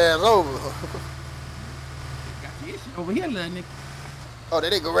his little ass over. Got your shit over here, little nigga. Oh, there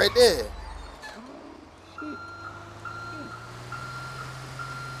they go right there.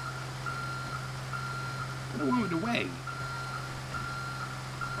 The one with the wave.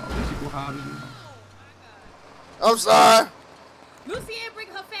 Oh, this shit go harder than that. I'm sorry. Lucienne, bring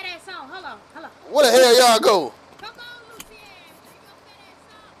her fat ass on. Hold on. Where the hell y'all go? Come on, Lucienne. Bring your fat ass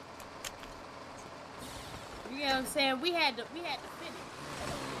on. You know what I'm saying? We had to finish.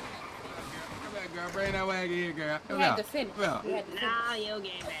 Come back, girl. Bring that wagon here, girl. We had to finish. No, you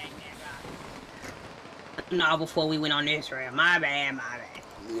get back, nigga. No, before we went on this trail. My bad.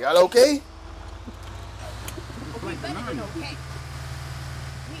 Y'all okay? Okay.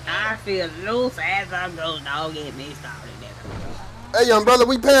 I feel loose as I go. Don't get me started. Hey, young brother,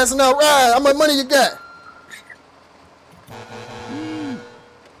 we passing out ride. How much money you got?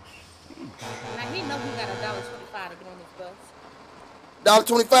 Now he know he got $1.25 to get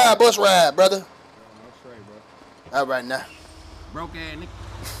 $1.25 bus ride, brother. All right now. Broke ass nigga.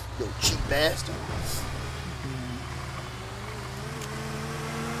 Yo, cheap bastard.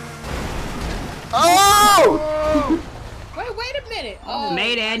 Oh! Wait a minute. Oh.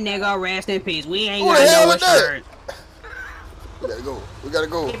 May that nigga rest in peace. We ain't Who the got hell no is that? insurance. We gotta go. We gotta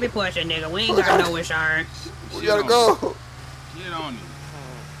go. Keep it pushing, nigga. We ain't got no insurance. We gotta go. Get on it.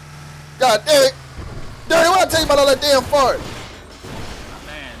 God damn it. Dirty, what I tell you about all that damn fart?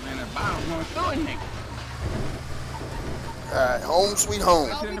 Man, the bottom going through it, nigga. Alright, home sweet home.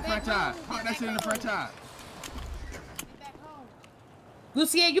 That's in the front tire. That's in the front tire.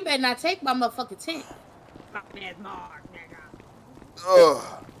 Lucia, you better not take my motherfucking tent. Fucking ass Mark, nigga.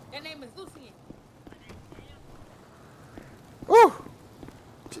 Ugh. That name is Lucian. Woo.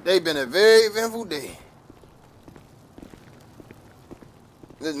 Today been a very eventful day.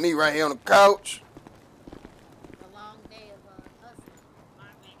 This is me right here on the couch. A long day of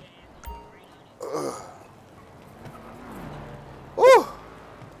Ugh. Woo.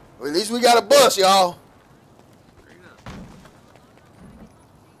 Well, at least we got a bus, y'all.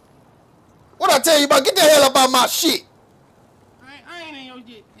 What I tell you about? Get the hell up out my shit. I ain't in your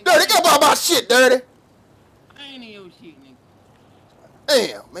shit, nigga. Dirty, get up out my shit, Dirty. I ain't in your shit, nigga.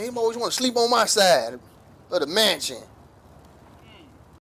 Damn, man, you always want to sleep on my side of the mansion.